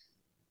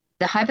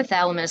 the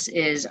hypothalamus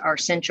is our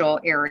central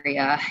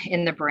area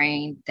in the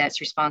brain that's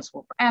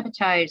responsible for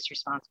appetite, it's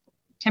responsible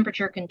for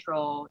temperature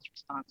control, it's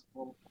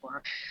responsible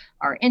for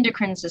our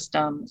endocrine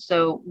system.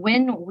 So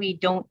when we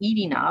don't eat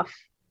enough,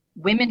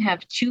 women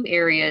have 2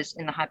 areas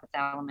in the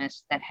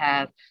hypothalamus that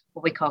have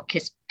what we call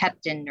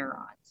kisspeptin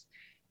neurons.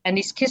 And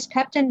these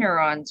kisspeptin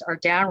neurons are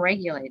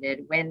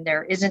downregulated when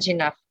there isn't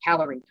enough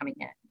calorie coming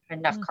in,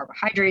 enough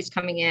carbohydrates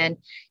coming in,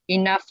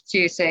 enough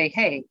to say,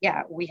 hey,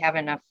 yeah, we have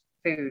enough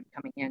food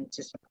coming in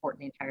to support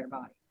the entire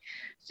body.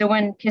 So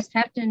when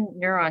kisspeptin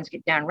neurons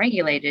get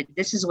downregulated,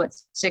 this is what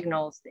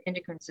signals the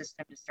endocrine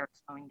system to start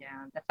slowing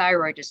down, the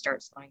thyroid to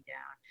start slowing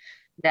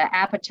down, the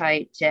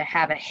appetite to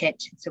have a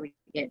hit. So we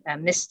get a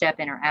misstep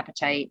in our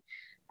appetite.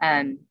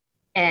 And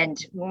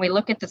when we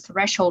look at the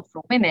threshold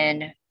for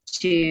women,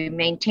 to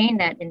maintain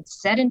that in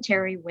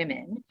sedentary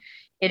women,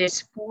 it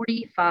is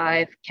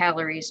 45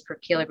 calories per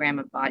kilogram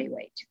of body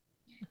weight.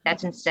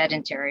 That's in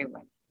sedentary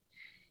women.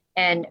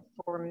 And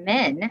for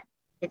men,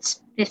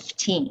 it's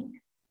 15.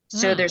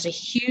 So there's a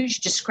huge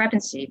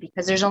discrepancy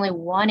because there's only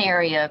 1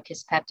 area of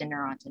kisspeptin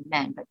neurons in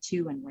men, but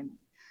 2 in women.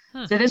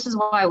 So this is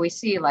why we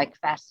see like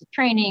fasted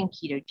training,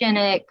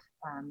 ketogenic,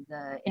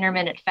 the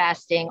intermittent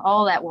fasting,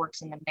 all that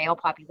works in the male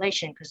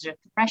population because the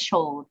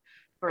threshold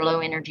for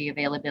low energy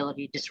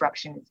availability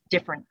disruption is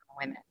different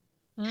from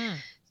women.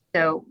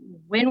 So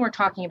when we're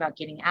talking about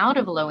getting out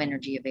of low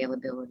energy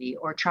availability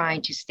or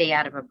trying to stay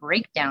out of a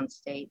breakdown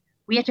state,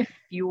 we have to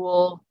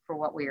fuel for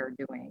what we are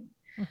doing.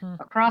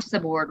 Across the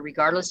board,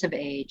 regardless of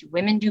age,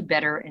 women do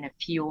better in a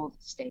fueled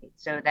state.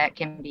 So that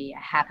can be a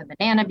half a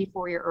banana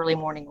before your early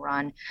morning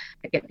run.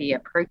 It could be a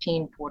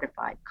protein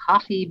fortified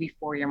coffee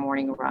before your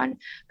morning run,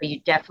 but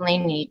you definitely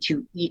need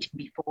to eat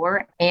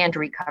before and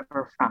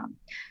recover from.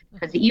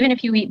 Because even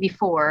if you eat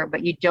before,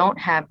 but you don't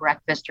have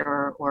breakfast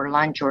or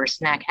lunch or a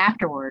snack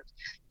afterwards,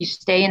 you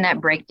stay in that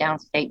breakdown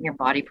state and your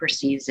body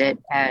perceives it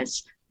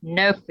as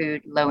no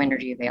food, low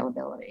energy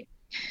availability.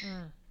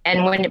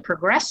 And when it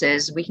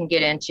progresses, we can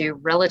get into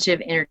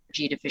relative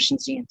energy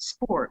deficiency in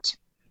sport.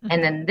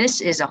 And then this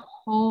is a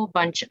whole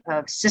bunch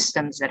of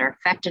systems that are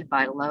affected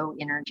by low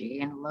energy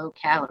and low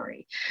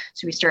calorie.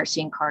 So we start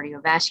seeing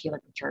cardiovascular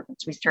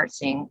perturbance. We start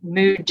seeing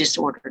mood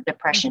disorder,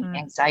 depression,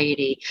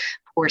 anxiety,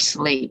 poor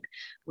sleep.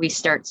 We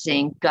start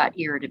seeing gut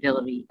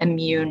irritability,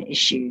 immune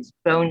issues,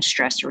 bone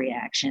stress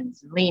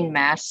reactions, lean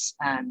mass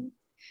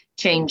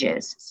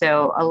changes.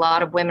 So a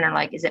lot of women are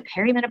like, is it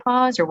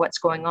perimenopause or what's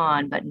going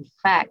on? But in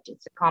fact,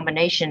 it's a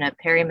combination of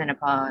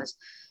perimenopause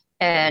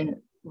and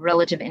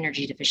relative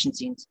energy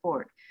deficiency in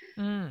sport.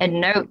 And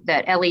note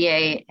that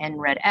LEA and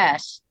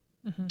RED-S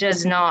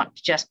does not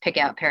just pick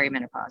out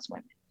perimenopause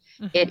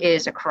women. It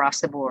is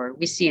across the board.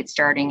 We see it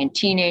starting in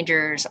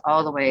teenagers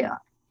all the way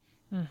up.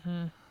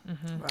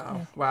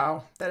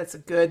 Wow. That is a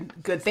good.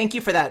 Thank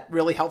you for that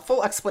really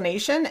helpful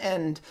explanation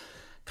and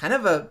kind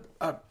of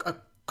a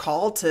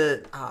call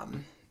to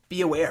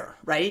be aware,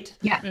 right?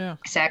 Yeah.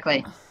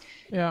 Exactly.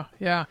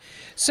 Yeah.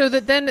 So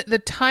that then the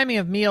timing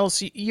of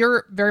meals,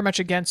 you're very much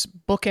against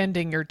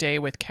bookending your day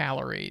with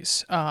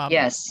calories.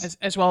 Yes.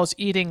 As well as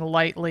eating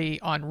lightly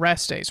on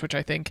rest days, which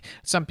I think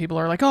some people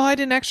are like, oh, I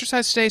didn't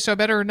exercise today, so I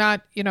better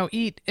not,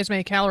 eat as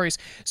many calories.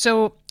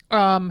 So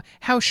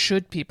how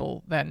should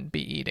people then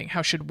be eating?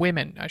 How should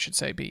women, I should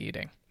say, be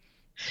eating?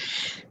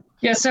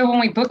 Yeah. So when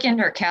we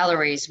bookend our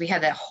calories, we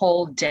have that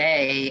whole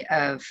day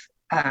of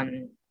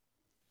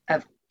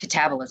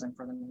catabolism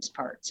for the most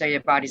part. So your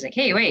body's like,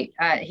 hey, wait,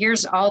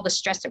 here's all the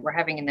stress that we're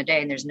having in the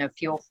day and there's no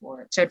fuel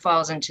for it. So it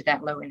falls into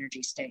that low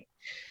energy state,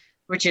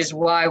 which is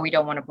why we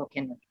don't want to book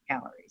in the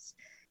calories.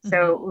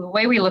 So the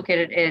way we look at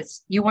it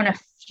is you want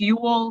to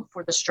fuel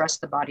for the stress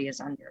the body is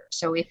under.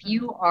 So if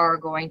you are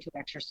going to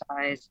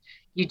exercise,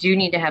 you do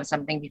need to have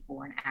something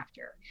before and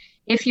after.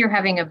 If you're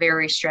having a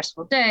very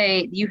stressful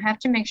day, you have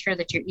to make sure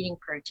that you're eating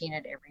protein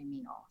at every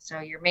meal. So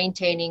you're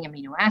maintaining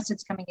amino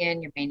acids coming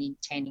in, you're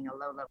maintaining a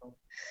low level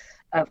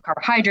of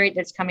carbohydrate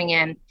that's coming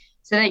in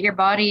so that your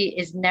body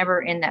is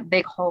never in that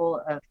big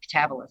hole of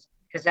catabolism,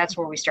 because that's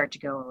where we start to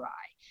go awry.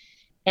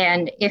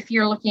 And if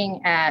you're looking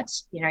at,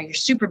 you're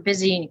super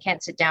busy and you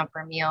can't sit down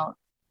for a meal,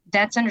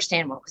 that's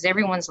understandable because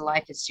everyone's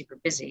life is super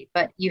busy,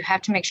 but you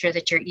have to make sure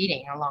that you're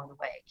eating along the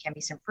way. It can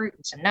be some fruit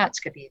and some nuts,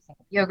 could be a thing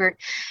of yogurt,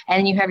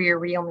 and you have your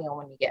real meal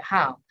when you get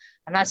home.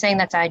 I'm not saying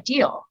that's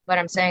ideal, but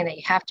I'm saying that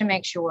you have to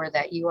make sure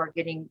that you are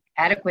getting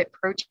adequate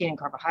protein and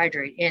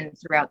carbohydrate in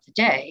throughout the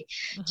day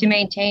to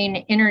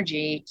maintain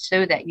energy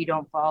so that you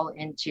don't fall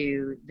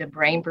into the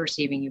brain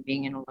perceiving you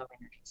being in a low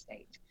energy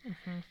state.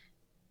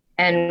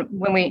 And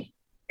when we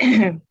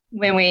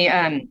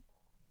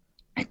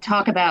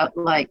talk about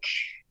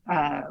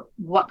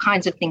what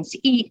kinds of things to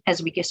eat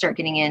as we start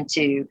getting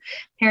into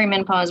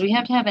perimenopause, we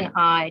have to have an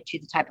eye to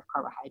the type of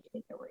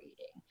carbohydrate that we're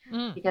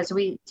eating because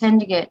we tend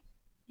to get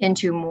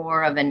into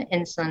more of an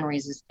insulin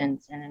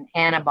resistance and an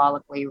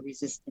anabolically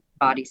resistant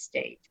body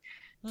state.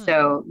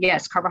 So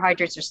yes,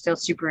 carbohydrates are still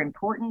super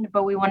important,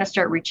 but we want to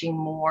start reaching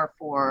more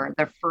for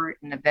the fruit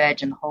and the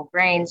veg and the whole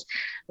grains,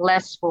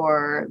 less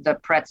for the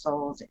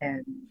pretzels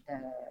and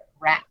the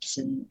wraps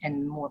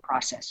and more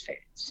processed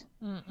foods.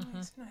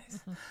 Nice.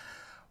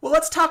 Well,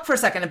 let's talk for a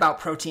second about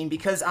protein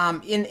because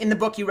in the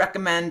book you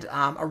recommend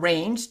a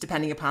range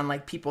depending upon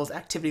people's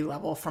activity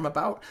level from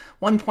about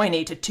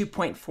 1.8 to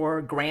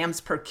 2.4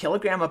 grams per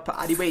kilogram of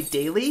body weight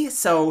daily.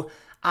 So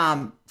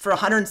for a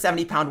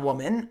 170-pound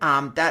woman,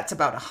 that's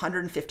about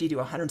 150 to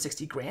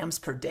 160 grams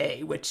per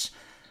day, which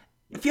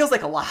it feels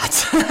like a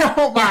lot. I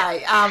won't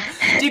lie.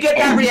 Do you get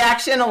that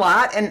reaction a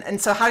lot?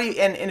 And so how do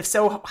you and if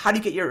so, how do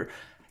you get your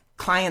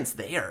clients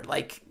there?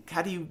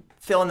 How do you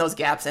fill in those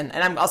gaps? And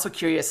I'm also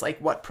curious,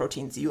 what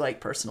proteins do you like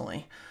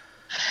personally?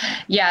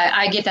 Yeah,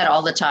 I get that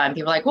all the time.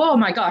 People are like, oh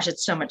my gosh,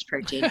 it's so much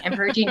protein. And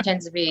protein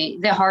tends to be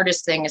the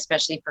hardest thing,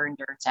 especially for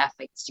endurance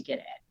athletes to get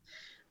at.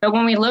 But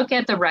when we look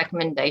at the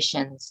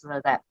recommendations,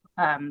 that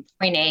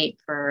 0.8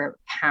 per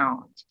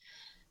pound,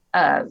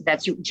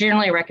 that's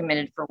generally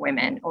recommended for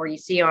women, or you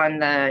see on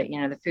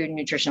the food and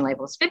nutrition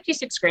labels,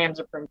 56 grams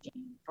of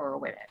protein for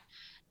women.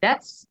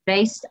 That's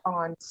based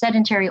on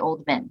sedentary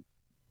old men.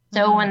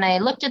 So when they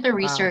looked at the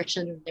research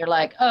and they're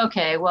like,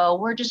 okay, well,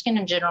 we're just going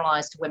to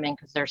generalize to women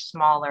because they're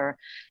smaller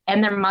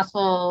and their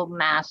muscle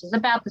mass is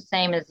about the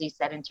same as these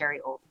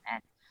sedentary old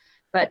men.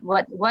 But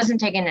what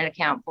wasn't taken into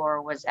account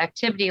for was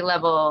activity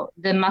level,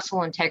 the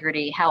muscle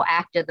integrity, how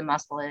active the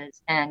muscle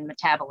is, and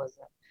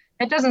metabolism.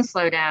 It doesn't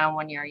slow down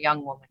when you're a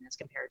young woman as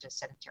compared to a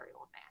sedentary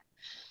old man.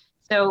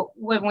 So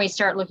when we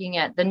start looking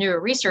at the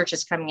newer research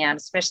that's coming out,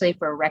 especially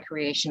for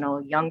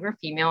recreational younger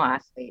female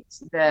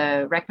athletes,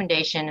 the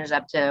recommendation is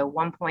up to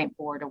 1.4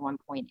 to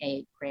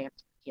 1.8 grams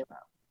per kilo.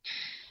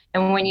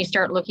 And when you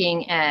start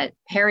looking at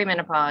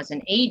perimenopause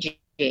and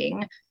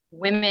aging,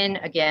 women,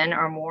 again,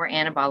 are more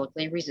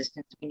anabolically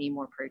resistant. We need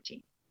more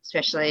protein,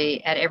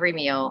 especially at every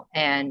meal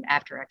and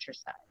after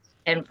exercise.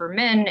 And for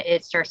men,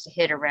 it starts to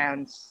hit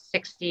around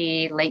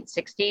 60, late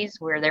 60s,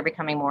 where they're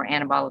becoming more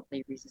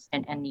anabolically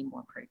resistant and need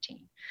more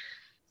protein.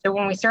 So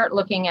when we start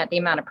looking at the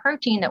amount of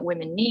protein that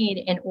women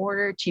need in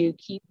order to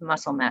keep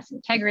muscle mass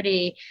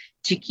integrity,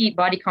 to keep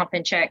body comp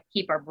in check,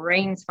 keep our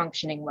brains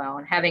functioning well,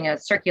 and having a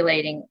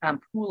circulating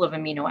pool of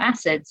amino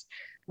acids,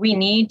 we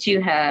need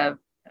to have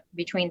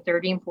between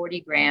 30 and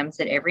 40 grams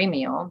at every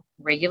meal,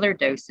 regular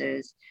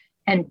doses,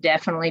 and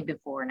definitely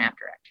before and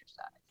after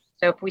exercise.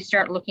 So if we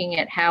start looking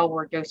at how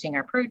we're dosing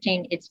our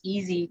protein, it's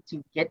easy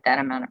to get that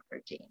amount of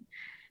protein.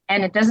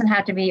 And it doesn't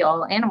have to be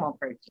all animal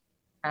protein.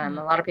 A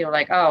lot of people are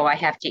like, oh, I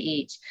have to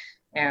eat,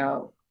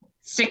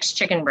 6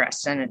 chicken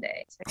breasts in a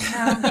day. It's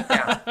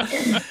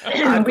like,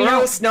 no.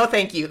 Gross. No,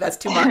 thank you. That's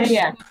too much.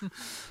 Yeah.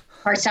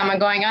 Or someone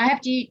going, I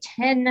have to eat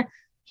 10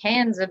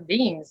 cans of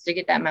beans to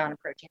get that amount of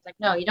protein. It's like,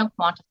 no, you don't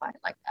quantify it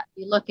like that.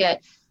 You look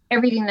at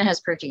everything that has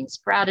protein,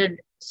 sprouted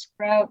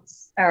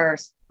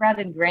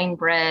grain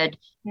bread,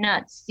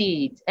 nuts,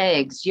 seeds,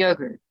 eggs,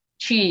 yogurt,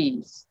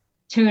 cheese,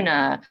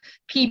 tuna,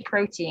 pea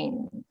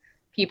protein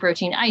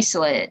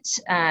isolate.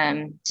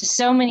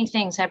 So many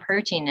things have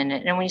protein in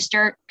it. And when you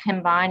start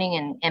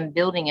combining and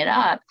building it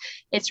up,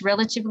 it's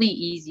relatively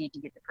easy to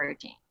get the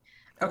protein.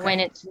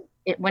 Okay.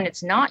 When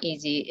it's not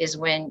easy is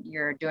when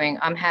you're doing,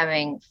 I'm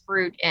having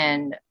fruit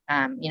and,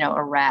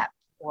 a wrap,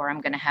 or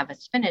I'm going to have a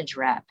spinach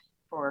wrap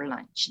for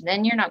lunch.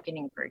 Then you're not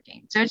getting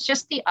protein. So it's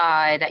just the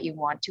eye that you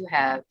want to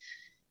have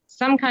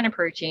some kind of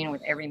protein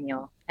with every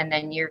meal, and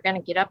then you're going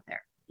to get up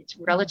there. It's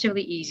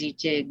relatively easy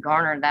to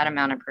garner that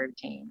amount of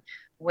protein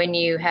when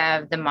you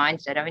have the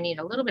mindset of I need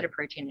a little bit of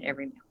protein at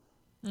every meal.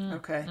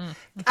 Okay.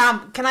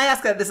 Can I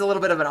ask this is a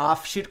little bit of an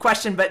offshoot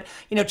question, but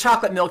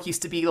chocolate milk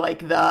used to be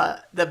like the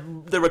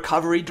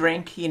recovery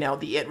drink,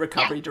 the IT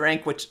recovery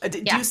drink, which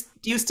do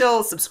you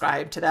still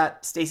subscribe to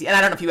that, Stacey? And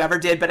I don't know if you ever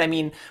did, but I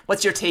mean,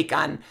 what's your take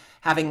on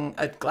having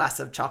a glass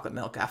of chocolate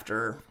milk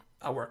after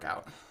a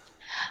workout?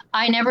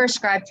 I never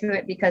ascribed to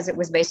it because it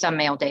was based on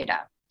male data,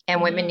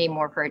 and women need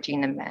more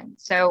protein than men.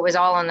 So it was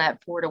all on that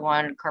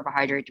 4-to-1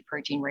 carbohydrate to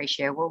protein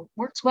ratio. Well,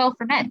 works well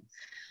for men.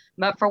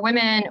 But for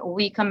women,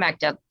 we come back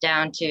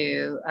down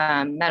to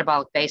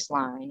metabolic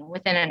baseline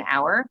within an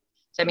hour.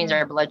 So that means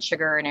our blood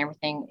sugar and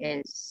everything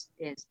is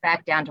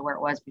back down to where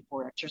it was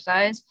before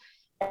exercise.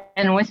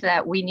 And with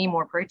that, we need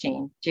more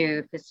protein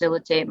to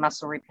facilitate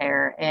muscle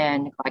repair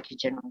and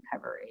glycogen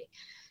recovery.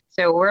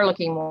 So we're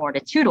looking more to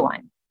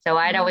 2-to-1. So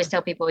I'd always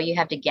tell people you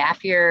have to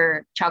gaff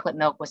your chocolate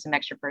milk with some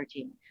extra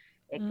protein.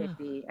 It could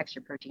be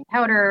extra protein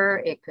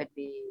powder. It could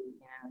be,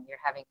 you're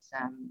having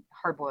some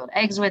hard-boiled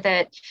eggs with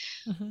it.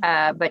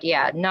 But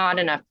yeah, not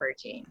enough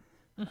protein.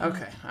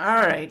 Okay. All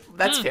right.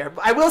 That's fair.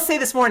 I will say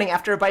this morning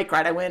after a bike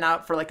ride, I went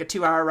out for like a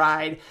 2-hour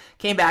ride,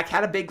 came back,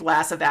 had a big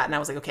glass of that. And I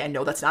was like, okay, I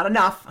know that's not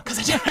enough because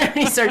I did my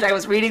research. I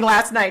was reading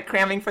last night,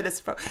 cramming for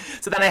this.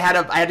 So then I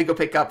had to go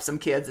pick up some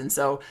kids. And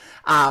so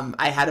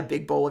I had a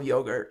big bowl of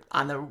yogurt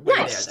on the way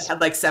there that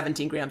had like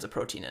 17 grams of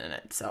protein in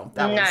it. So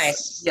that was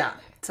nice. Yeah.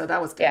 So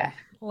that was good. Yeah.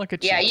 Look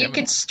at you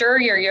could stir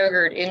your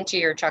yogurt into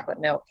your chocolate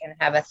milk and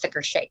have a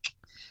thicker shake.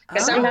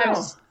 Because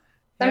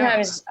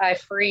sometimes I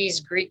freeze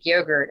Greek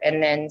yogurt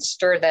and then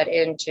stir that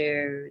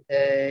into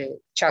the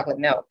chocolate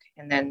milk,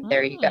 and then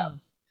there you go.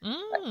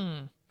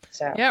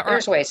 So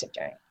there's ways of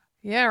doing it.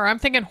 Yeah, or I'm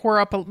thinking pour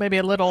up maybe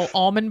a little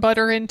almond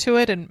butter into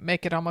it and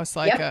make it almost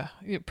like a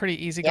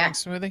pretty easygoing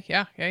smoothie.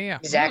 Yeah.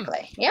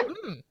 Exactly. Yep.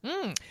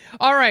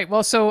 All right.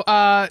 Well, so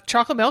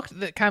chocolate milk,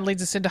 that kind of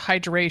leads us into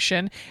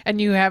hydration. And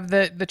you have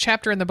the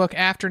chapter in the book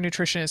after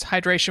nutrition is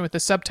hydration with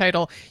the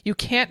subtitle, You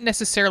Can't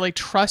Necessarily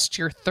Trust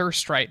Your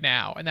Thirst Right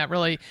Now. And that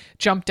really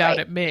jumped out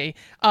at me.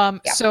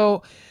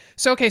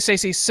 So, okay,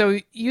 Stacey, so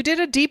you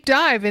did a deep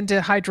dive into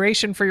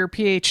hydration for your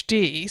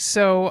PhD.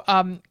 So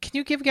can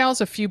you give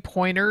gals a few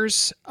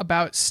pointers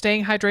about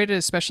staying hydrated,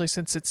 especially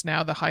since it's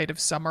now the height of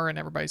summer and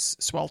everybody's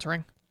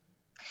sweltering?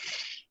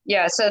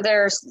 Yeah, so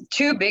there's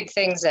two big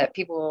things that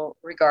people,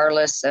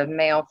 regardless of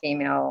male,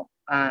 female,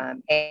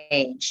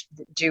 age,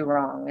 do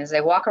wrong is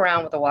they walk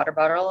around with a water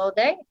bottle all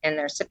day and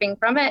they're sipping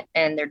from it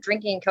and they're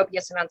drinking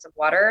copious amounts of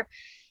water.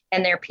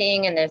 And they're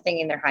peeing and they're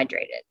thinking they're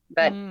hydrated.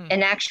 But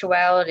in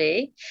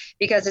actuality,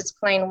 because it's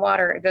plain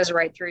water, it goes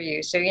right through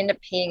you. So you end up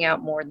peeing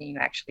out more than you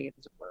actually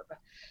absorb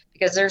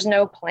because there's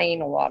no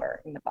plain water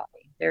in the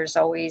body. There's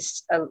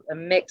always a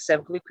mix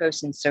of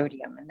glucose and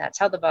sodium, and that's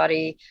how the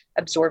body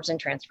absorbs and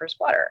transfers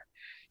water.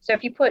 So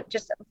if you put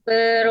just a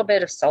little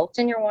bit of salt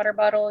in your water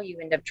bottle, you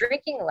end up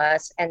drinking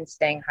less and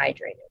staying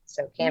hydrated.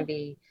 So it can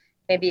be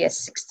maybe a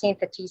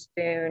 1/16 a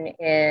teaspoon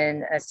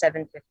in a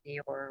 750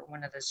 or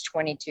one of those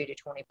 22 to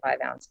 25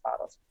 ounce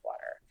bottles of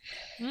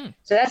water.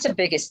 So that's the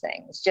biggest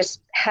thing. It's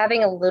just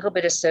having a little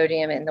bit of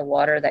sodium in the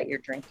water that you're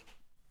drinking.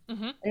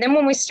 And then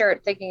when we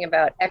start thinking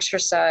about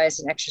exercise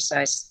and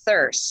exercise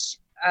thirst,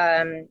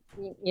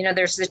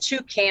 there's the two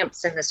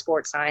camps in the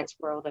sports science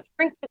world of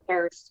drink for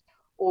thirst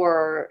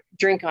or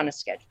drink on a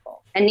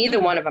schedule. And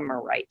neither one of them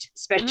are right,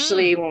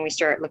 especially when we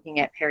start looking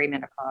at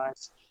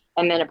perimenopause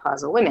and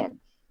menopausal women.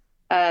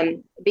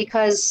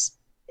 Because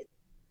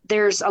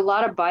there's a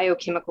lot of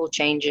biochemical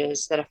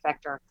changes that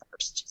affect our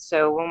thirst.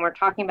 So when we're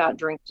talking about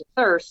drink to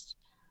thirst,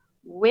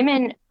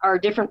 women are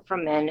different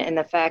from men in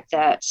the fact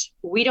that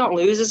we don't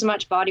lose as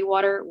much body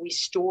water, we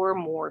store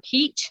more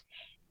heat,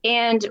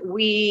 and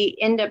we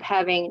end up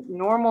having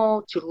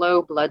normal to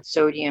low blood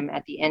sodium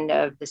at the end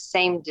of the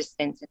same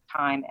distance in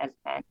time as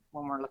men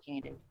when we're looking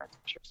at endurance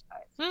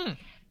exercise.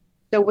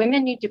 So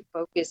women need to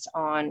focus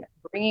on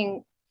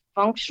bringing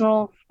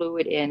functional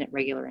fluid in at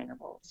regular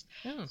intervals.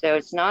 So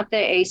it's not the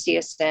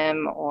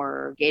ACSM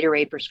or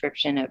Gatorade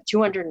prescription of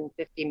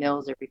 250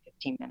 mils every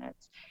 15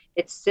 minutes.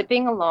 It's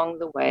sipping along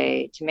the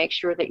way to make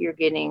sure that you're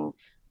getting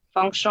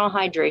functional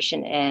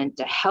hydration in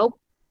to help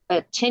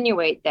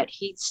attenuate that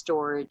heat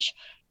storage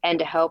and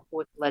to help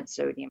with blood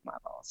sodium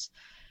levels.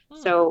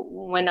 So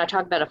when I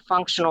talk about a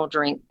functional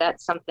drink,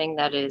 that's something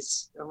that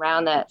is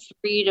around that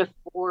 3 to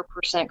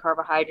 4%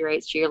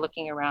 carbohydrates. So you're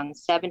looking around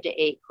 7 to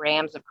 8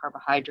 grams of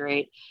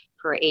carbohydrate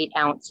per 8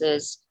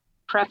 ounces,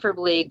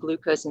 preferably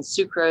glucose and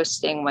sucrose,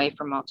 staying away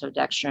from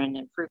maltodextrin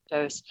and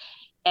fructose,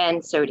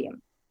 and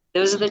sodium.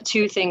 Those are the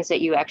two things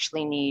that you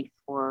actually need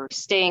for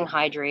staying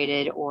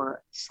hydrated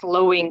or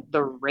slowing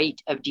the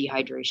rate of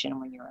dehydration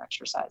when you're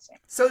exercising.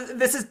 So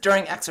this is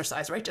during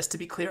exercise, right? Just to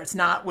be clear, it's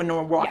not when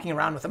we're walking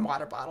around with a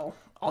water bottle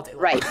all day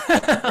long.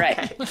 Right,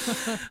 right.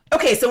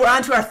 Okay, so we're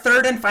on to our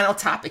third and final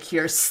topic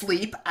here,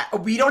 sleep.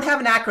 We don't have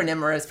an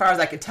acronym, or as far as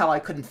I could tell, I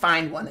couldn't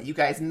find one that you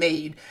guys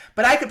made,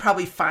 but I could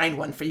probably find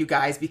one for you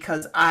guys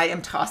because I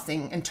am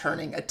tossing and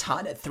turning a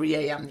ton at 3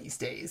 a.m. these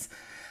days.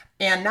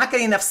 And not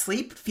getting enough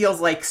sleep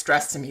feels like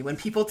stress to me. When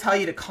people tell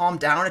you to calm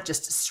down, it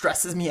just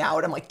stresses me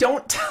out. I'm like,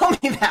 don't tell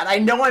me that. I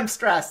know I'm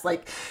stressed.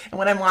 Like, and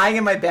when I'm lying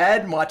in my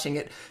bed and watching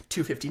it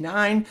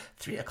 2:59,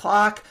 3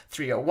 o'clock,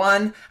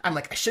 3:01, I'm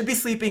like, I should be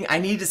sleeping. I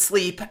need to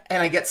sleep.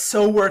 And I get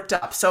so worked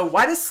up. So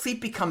why does sleep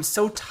become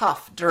so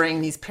tough during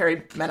these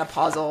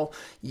perimenopausal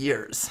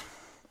years?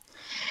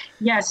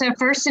 Yeah, so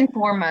first and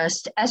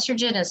foremost,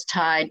 estrogen is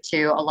tied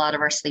to a lot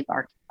of our sleep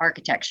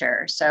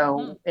architecture.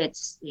 So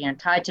it's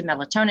tied to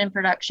melatonin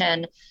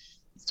production,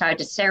 it's tied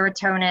to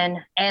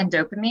serotonin and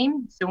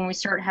dopamine. So when we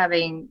start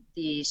having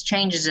these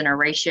changes in our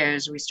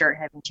ratios, we start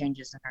having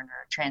changes in our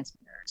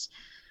neurotransmitters.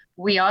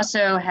 We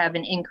also have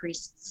an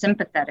increased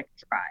sympathetic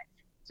drive.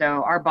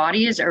 So our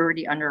body is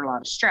already under a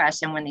lot of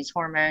stress, and when these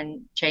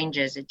hormone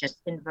changes, it just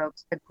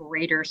invokes a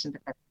greater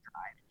sympathetic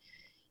drive.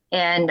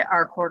 And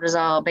our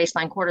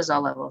baseline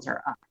cortisol levels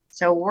are up.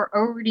 So we're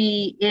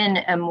already in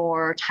a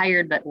more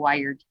tired but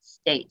wired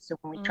state. So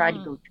when we try to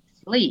go to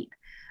sleep,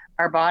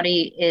 our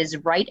body is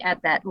right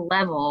at that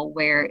level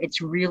where it's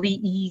really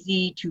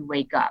easy to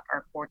wake up.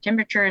 Our core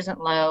temperature isn't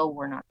low.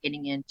 We're not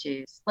getting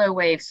into slow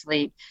wave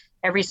sleep.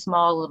 Every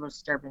small little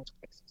disturbance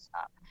wakes us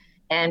up.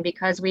 And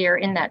because we are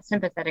in that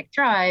sympathetic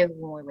drive,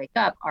 when we wake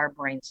up, our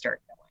brains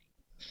start going.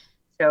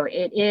 So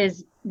it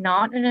is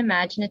not an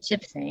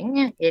imaginative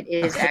thing. It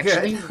is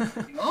actually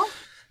real.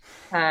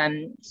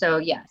 So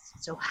yes.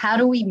 So how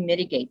do we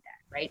mitigate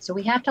that, right? So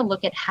we have to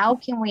look at how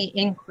can we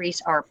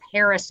increase our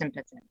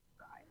parasympathetic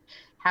drive?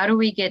 How do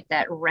we get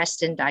that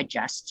rest and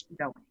digest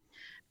going?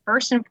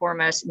 First and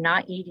foremost,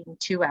 not eating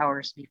 2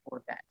 hours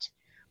before bed,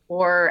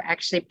 or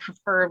actually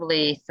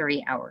preferably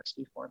 3 hours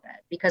before bed,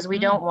 because we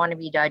don't want to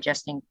be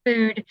digesting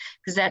food,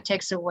 because that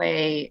takes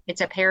away,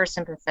 it's a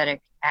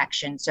parasympathetic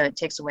action. So it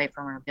takes away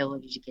from our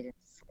ability to get into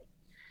sleep.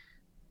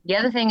 The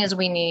other thing is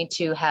we need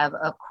to have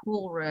a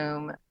cool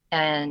room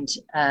and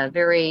a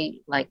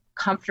very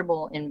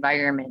comfortable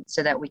environment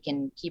so that we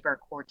can keep our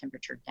core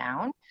temperature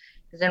down.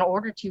 Because in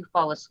order to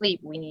fall asleep,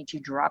 we need to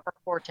drop our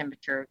core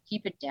temperature,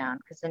 keep it down,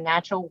 because the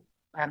natural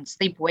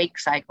sleep-wake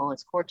cycle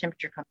is core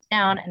temperature comes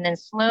down and then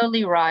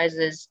slowly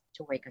rises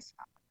to wake us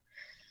up.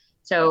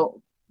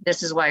 So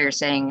this is why you're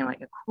saying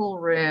like a cool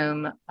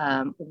room,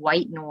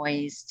 white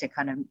noise to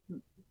kind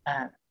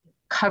of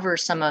cover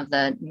some of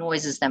the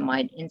noises that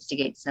might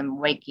instigate some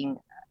waking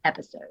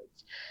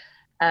episodes.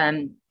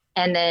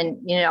 And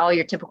then, all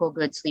your typical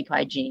good sleep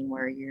hygiene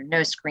where you're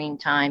no screen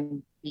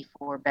time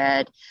before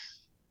bed,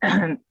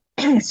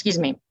 excuse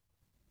me,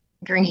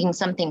 drinking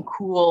something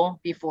cool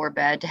before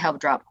bed to help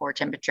drop core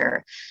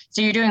temperature.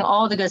 So you're doing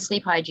all the good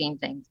sleep hygiene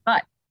things,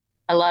 but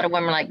a lot of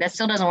women are like, that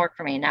still doesn't work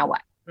for me. Now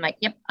what? I'm like,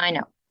 yep, I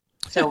know.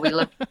 So we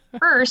look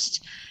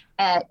first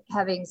at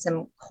having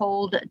some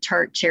cold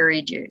tart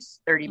cherry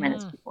juice 30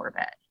 minutes before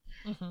bed.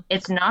 Mm-hmm.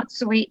 It's not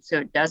sweet, so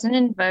it doesn't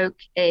invoke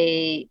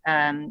a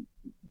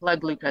blood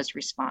glucose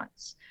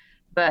response,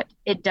 but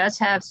it does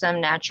have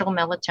some natural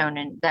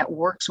melatonin that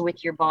works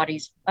with your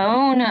body's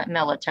own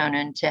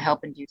melatonin to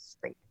help induce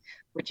sleep,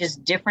 which is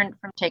different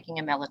from taking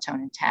a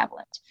melatonin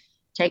tablet.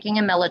 Taking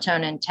a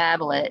melatonin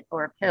tablet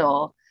or a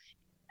pill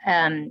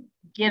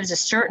gives a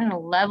certain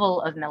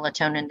level of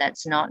melatonin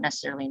that's not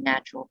necessarily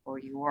natural for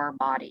your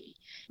body.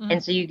 Mm-hmm.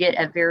 And so you get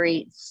a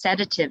very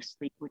sedative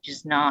sleep, which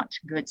is not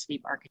good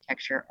sleep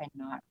architecture and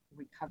not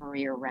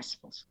recovery or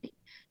restful sleep.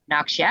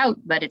 Knocks you out,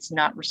 but it's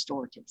not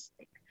restorative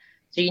sleep.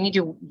 So you need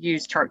to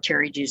use tart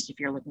cherry juice if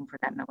you're looking for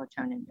that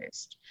melatonin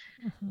boost.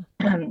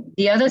 Mm-hmm.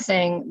 The other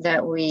thing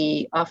that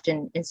we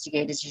often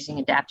instigate is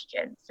using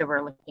adaptogens. So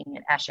we're looking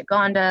at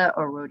ashwagandha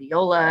or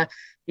rhodiola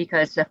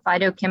because the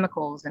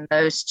phytochemicals in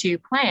those two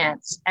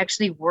plants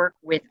actually work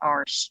with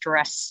our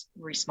stress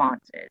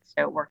responses.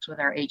 So it works with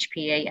our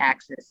HPA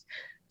axis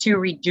to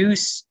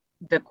reduce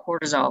the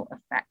cortisol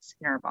effects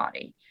in our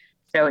body.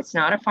 So it's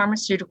not a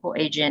pharmaceutical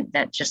agent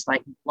that just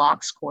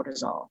blocks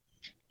cortisol.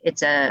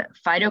 It's a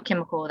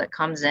phytochemical that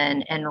comes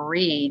in and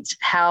reads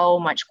how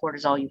much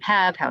cortisol you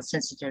have, how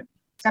sensitive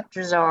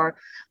receptors are.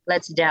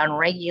 Let's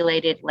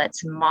downregulate it.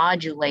 Let's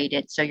modulate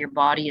it so your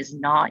body is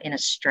not in a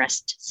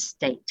stressed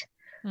state.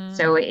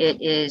 So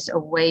it is a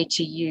way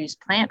to use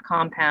plant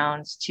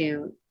compounds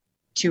to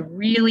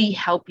really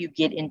help you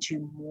get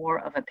into more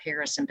of a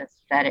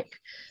parasympathetic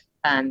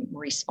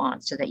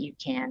response so that you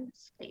can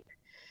sleep.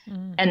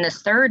 And the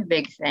third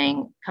big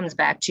thing comes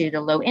back to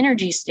the low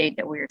energy state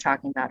that we were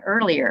talking about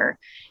earlier,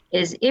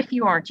 is if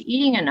you aren't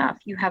eating enough,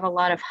 you have a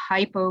lot of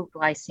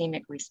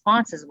hypoglycemic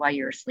responses while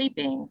you're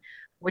sleeping,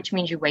 which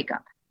means you wake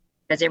up.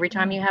 Because every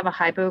time you have a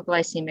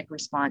hypoglycemic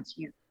response,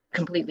 you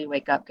completely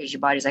wake up because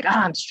your body's like,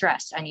 I'm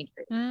stressed, I need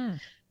food.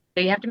 So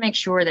So you have to make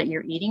sure that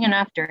you're eating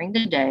enough during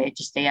the day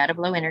to stay out of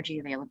low energy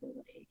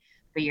availability,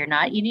 but you're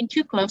not eating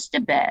too close to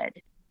bed.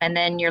 And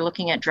then you're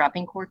looking at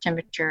dropping core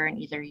temperature and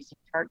either using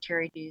tart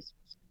cherry juice,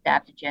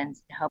 adaptogens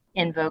to help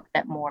invoke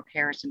that more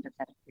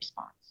parasympathetic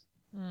response.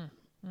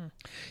 Mm-hmm.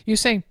 You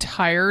saying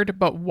tired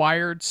but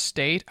wired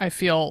state? I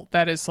feel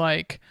that is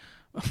like,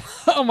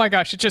 oh my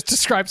gosh, it just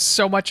describes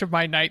so much of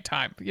my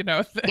nighttime, you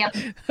know?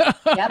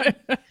 Yep.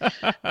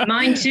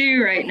 Mine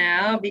too right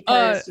now,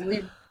 because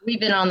we've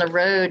been on the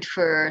road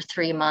for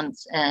 3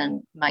 months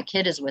and my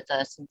kid is with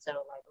us. And so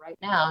like right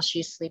now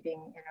she's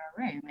sleeping in our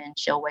room and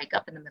she'll wake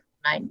up in the middle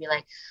of the night and be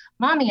like,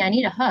 Mommy, I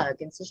need a hug.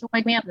 And so she'll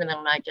wake me up in the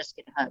middle of the night, just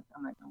get a hug.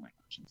 I'm like, oh my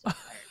gosh, I'm so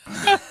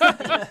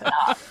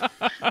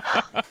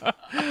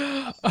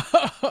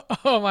tired.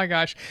 Oh my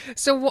gosh.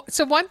 So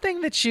one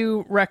thing that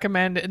you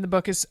recommend in the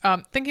book is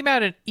thinking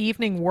about an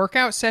evening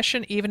workout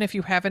session, even if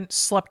you haven't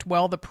slept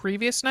well the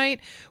previous night,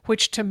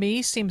 which to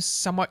me seems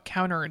somewhat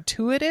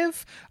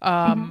counterintuitive.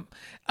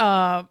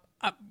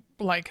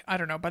 Like, I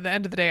don't know, by the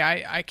end of the day,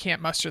 I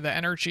can't muster the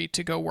energy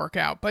to go work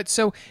out. But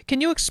so can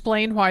you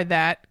explain why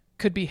that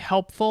could be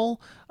helpful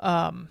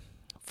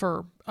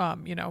for,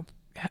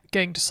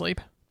 getting to sleep?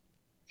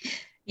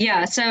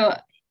 Yeah. So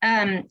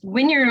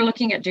when you're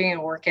looking at doing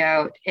a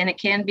workout, and it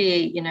can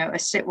be, a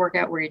sit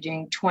workout where you're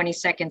doing 20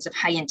 seconds of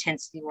high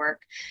intensity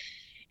work,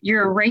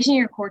 you're raising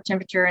your core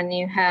temperature and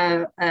you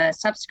have a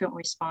subsequent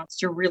response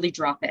to really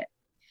drop it.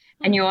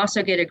 And you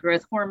also get a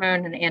growth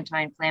hormone and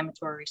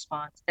anti-inflammatory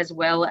response, as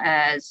well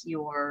as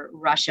your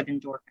rush of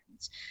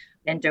endorphins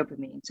and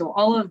dopamine. So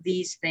all of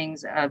these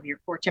things of your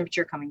core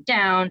temperature coming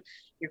down,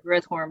 your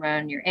growth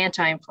hormone, your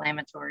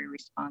anti-inflammatory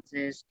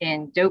responses,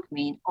 and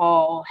dopamine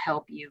all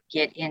help you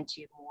get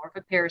into more of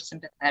a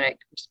parasympathetic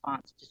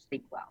response to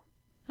sleep well.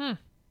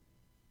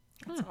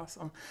 That's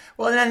awesome.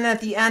 Well, and then at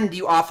the end,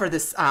 you offer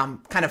this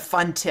kind of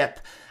fun tip,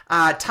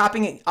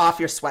 topping off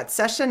your sweat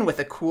session with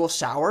a cool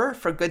shower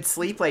for good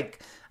sleep.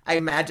 Like, I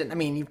imagine,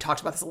 you've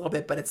talked about this a little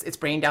bit, but it's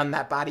bringing down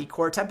that body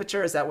core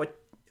temperature. Is that would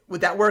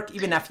that work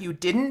even if you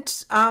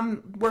didn't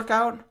work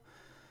out?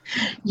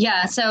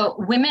 Yeah. So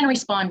women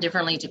respond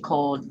differently to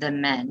cold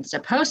than men. So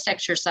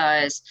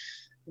post-exercise,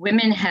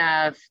 women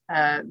have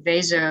a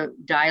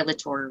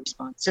vasodilatory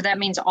response. So that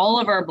means all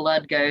of our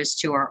blood goes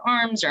to our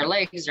arms, our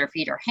legs, our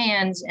feet, our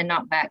hands, and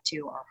not back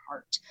to our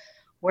heart.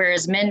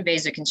 Whereas men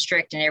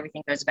vasoconstrict and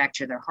everything goes back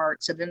to their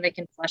heart. So then they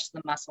can flush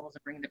the muscles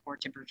and bring the core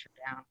temperature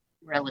down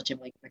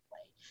relatively quickly.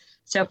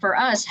 So for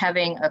us,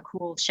 having a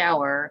cool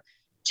shower,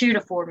 2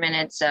 to 4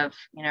 minutes of,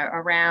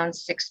 around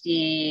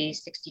 60,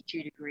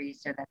 62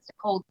 degrees. So that's a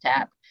cold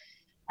tap.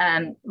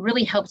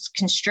 Really helps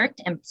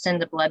constrict and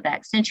send the blood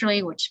back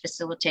centrally, which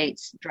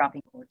facilitates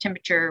dropping core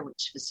temperature,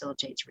 which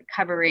facilitates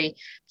recovery.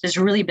 So it's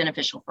really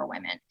beneficial for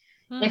women.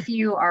 If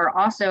you are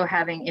also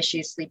having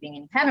issues sleeping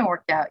and you haven't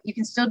worked out, you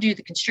can still do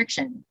the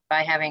constriction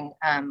by having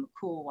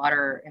cool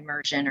water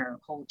immersion or a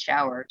cold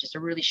shower, just a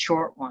really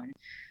short one,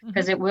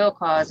 because it will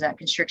cause that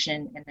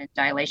constriction and then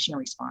dilation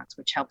response,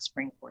 which helps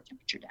bring core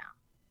temperature down.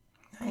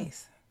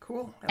 Nice.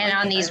 Cool. And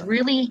on these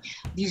really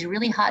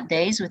hot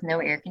days with no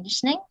air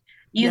conditioning,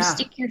 you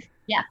stick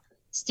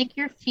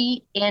your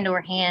feet and or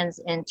hands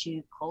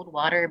into cold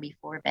water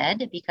before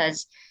bed,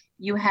 because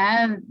you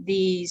have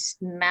these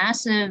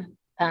massive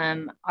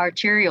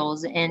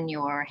arterioles in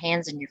your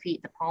hands and your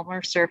feet, the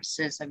palmar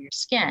surfaces of your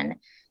skin,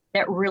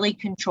 that really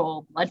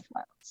control blood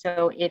flow.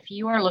 So if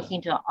you are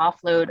looking to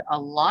offload a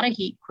lot of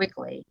heat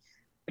quickly,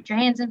 put your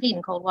hands and feet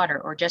in cold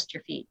water, or just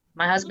your feet.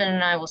 My husband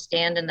and I will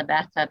stand in the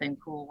bathtub in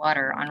cool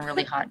water on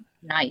really hot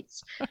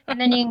nights, and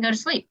then you can go to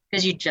sleep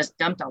because you just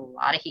dumped a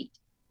lot of heat.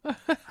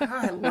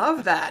 I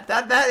love that.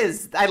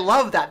 I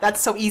love that.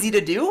 That's so easy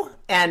to do.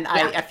 And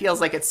I feels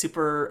like it's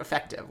super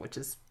effective, which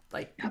is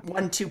like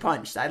 1-2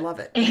 punch. I love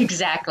it.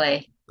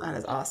 Exactly. That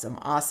is awesome.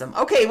 Awesome.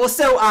 Okay. Well,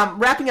 so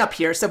wrapping up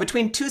here. So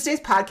between Tuesday's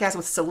podcast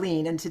with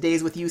Celine and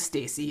today's with you,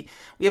 Stacy,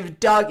 we have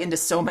dug into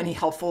so many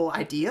helpful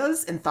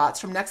ideas and thoughts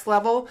from Next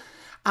Level.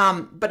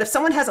 But if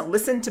someone hasn't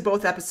listened to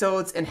both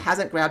episodes and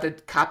hasn't grabbed a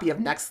copy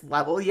of Next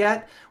Level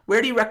yet, where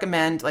do you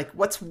recommend,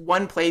 what's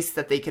one place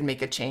that they can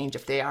make a change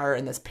if they are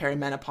in this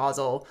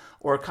perimenopausal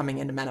or coming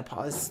into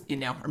menopause,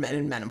 or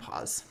in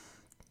menopause?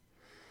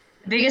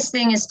 The biggest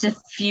thing is to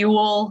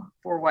fuel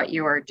for what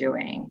you are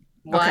doing.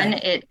 One,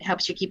 it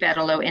helps you keep at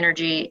a low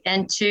energy.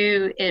 And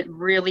 2, it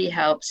really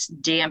helps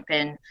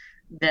dampen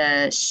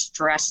the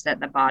stress that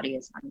the body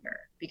is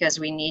under, because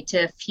we need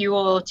to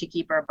fuel to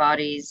keep our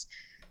bodies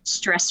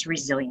stress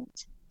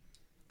resilient.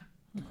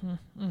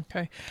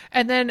 Okay.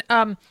 And then,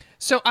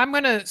 so I'm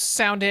going to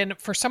sound in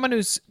for someone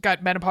who's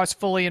got menopause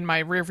fully in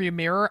my rearview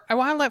mirror. I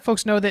want to let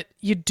folks know that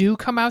you do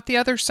come out the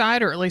other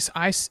side, or at least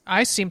I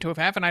seem to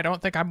have, and I don't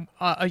think I'm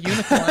a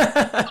unicorn.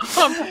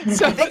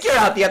 So I think you're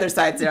out the other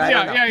side, Sarah.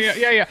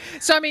 Yeah.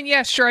 So,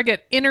 sure, I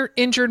get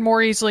injured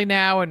more easily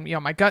now, and,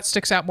 my gut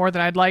sticks out more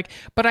than I'd like,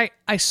 but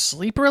I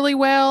sleep really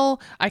well.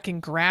 I can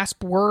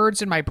grasp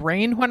words in my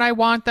brain when I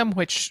want them,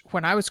 which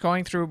when I was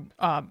going through,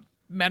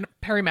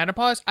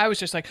 perimenopause, I was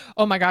just like,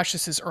 oh my gosh,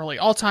 this is early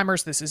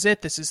Alzheimer's. This is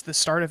it. This is the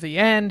start of the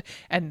end.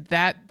 And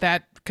that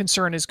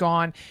concern is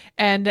gone.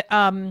 And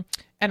I'm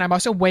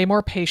also way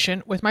more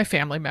patient with my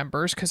family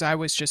members because I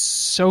was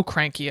just so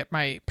cranky at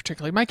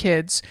particularly my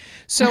kids.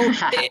 So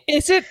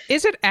is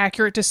it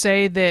accurate to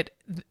say that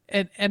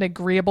an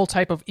agreeable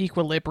type of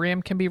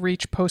equilibrium can be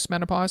reached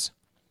post-menopause?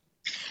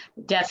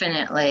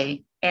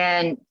 Definitely.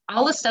 And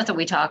all the stuff that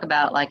we talk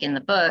about, like in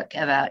the book,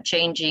 about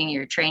changing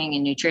your training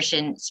and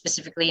nutrition,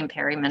 specifically in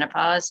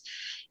perimenopause,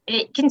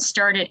 it can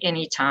start at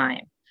any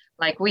time.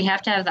 Like, we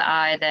have to have the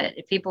eye that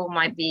if people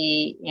might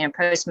be,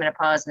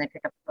 post-menopause and they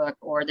pick up a book,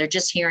 or they're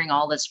just hearing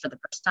all this for the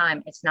first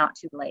time, it's not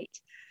too late.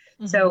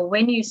 Mm-hmm. So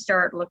when you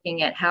start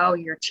looking at how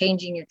you're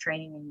changing your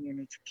training and your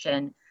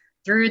nutrition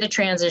through the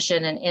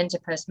transition and into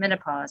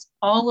post-menopause,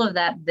 all of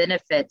that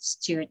benefits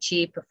to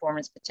achieve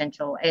performance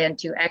potential and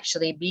to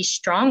actually be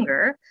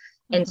stronger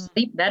and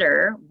sleep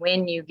better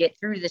when you get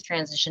through the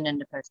transition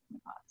into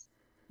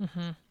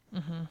post-menopause.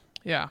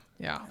 Yeah.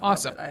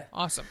 Awesome.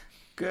 Awesome.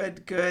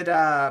 Good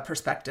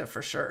perspective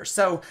for sure.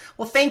 So,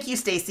 well, thank you,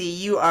 Stacey.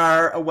 You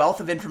are a wealth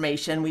of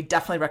information. We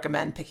definitely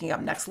recommend picking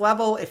up Next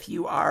Level if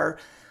you are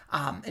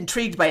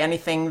intrigued by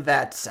anything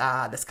that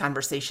this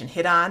conversation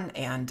hit on.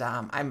 And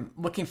I'm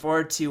looking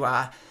forward to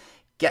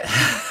get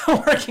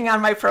working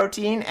on my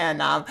protein.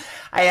 And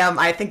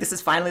I think this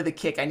is finally the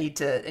kick. I need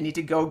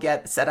to go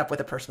get set up with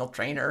a personal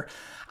trainer.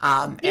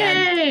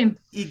 And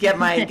you get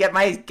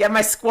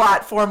my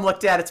squat form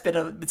looked at.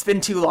 It's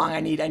been too long.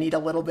 I need a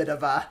little bit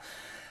of a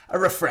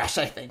refresh,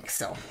 I think.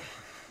 So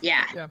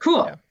yeah.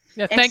 Cool.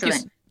 Yeah. Thank you.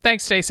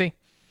 Thanks, Stacey.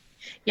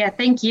 Yeah.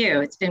 Thank you.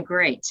 It's been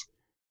great.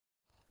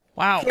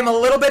 Wow. I'm a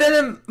little bit in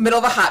the middle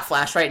of a hot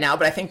flash right now,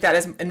 but I think that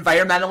is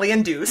environmentally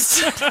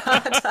induced.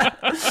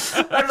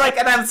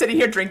 I'm sitting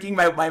here drinking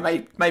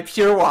my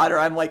pure water.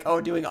 I'm like,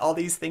 doing all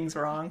these things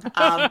wrong.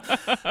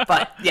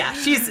 But yeah,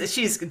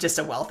 she's just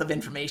a wealth of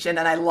information,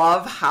 and I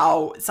love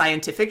how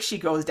scientific she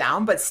goes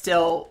down, but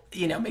still,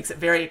 makes it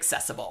very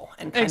accessible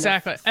and kind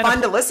of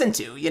fun to listen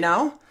to,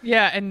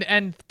 Yeah,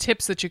 and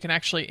tips that you can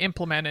actually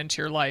implement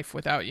into your life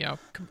without,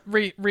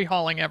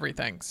 rehauling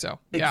everything. So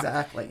yeah.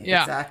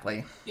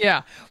 Exactly.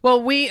 Yeah.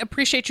 Well, we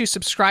appreciate you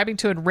subscribing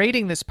to and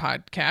rating this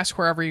podcast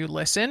wherever you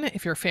listen.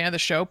 If you're a fan of the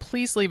show,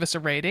 please leave us a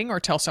rating or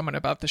tell someone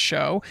about the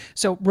show.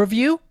 So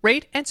review,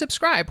 rate, and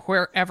subscribe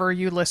wherever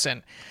you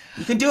listen.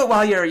 You can do it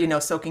while you're,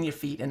 soaking your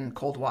feet in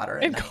cold water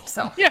at night.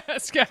 So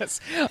yes.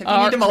 If you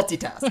need to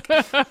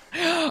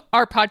multitask.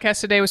 Our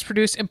podcast today was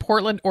produced in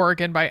Portland,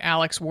 Oregon by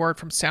Alex Ward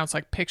from Sounds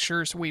Like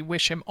Pictures. We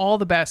wish him all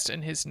the best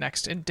in his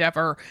next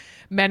endeavor.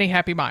 Many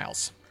happy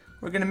miles.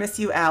 We're going to miss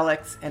you,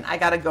 Alex, and I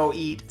got to go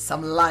eat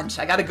some lunch.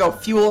 I got to go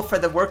fuel for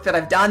the work that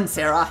I've done,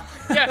 Sarah.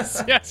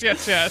 Yes.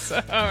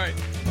 All right.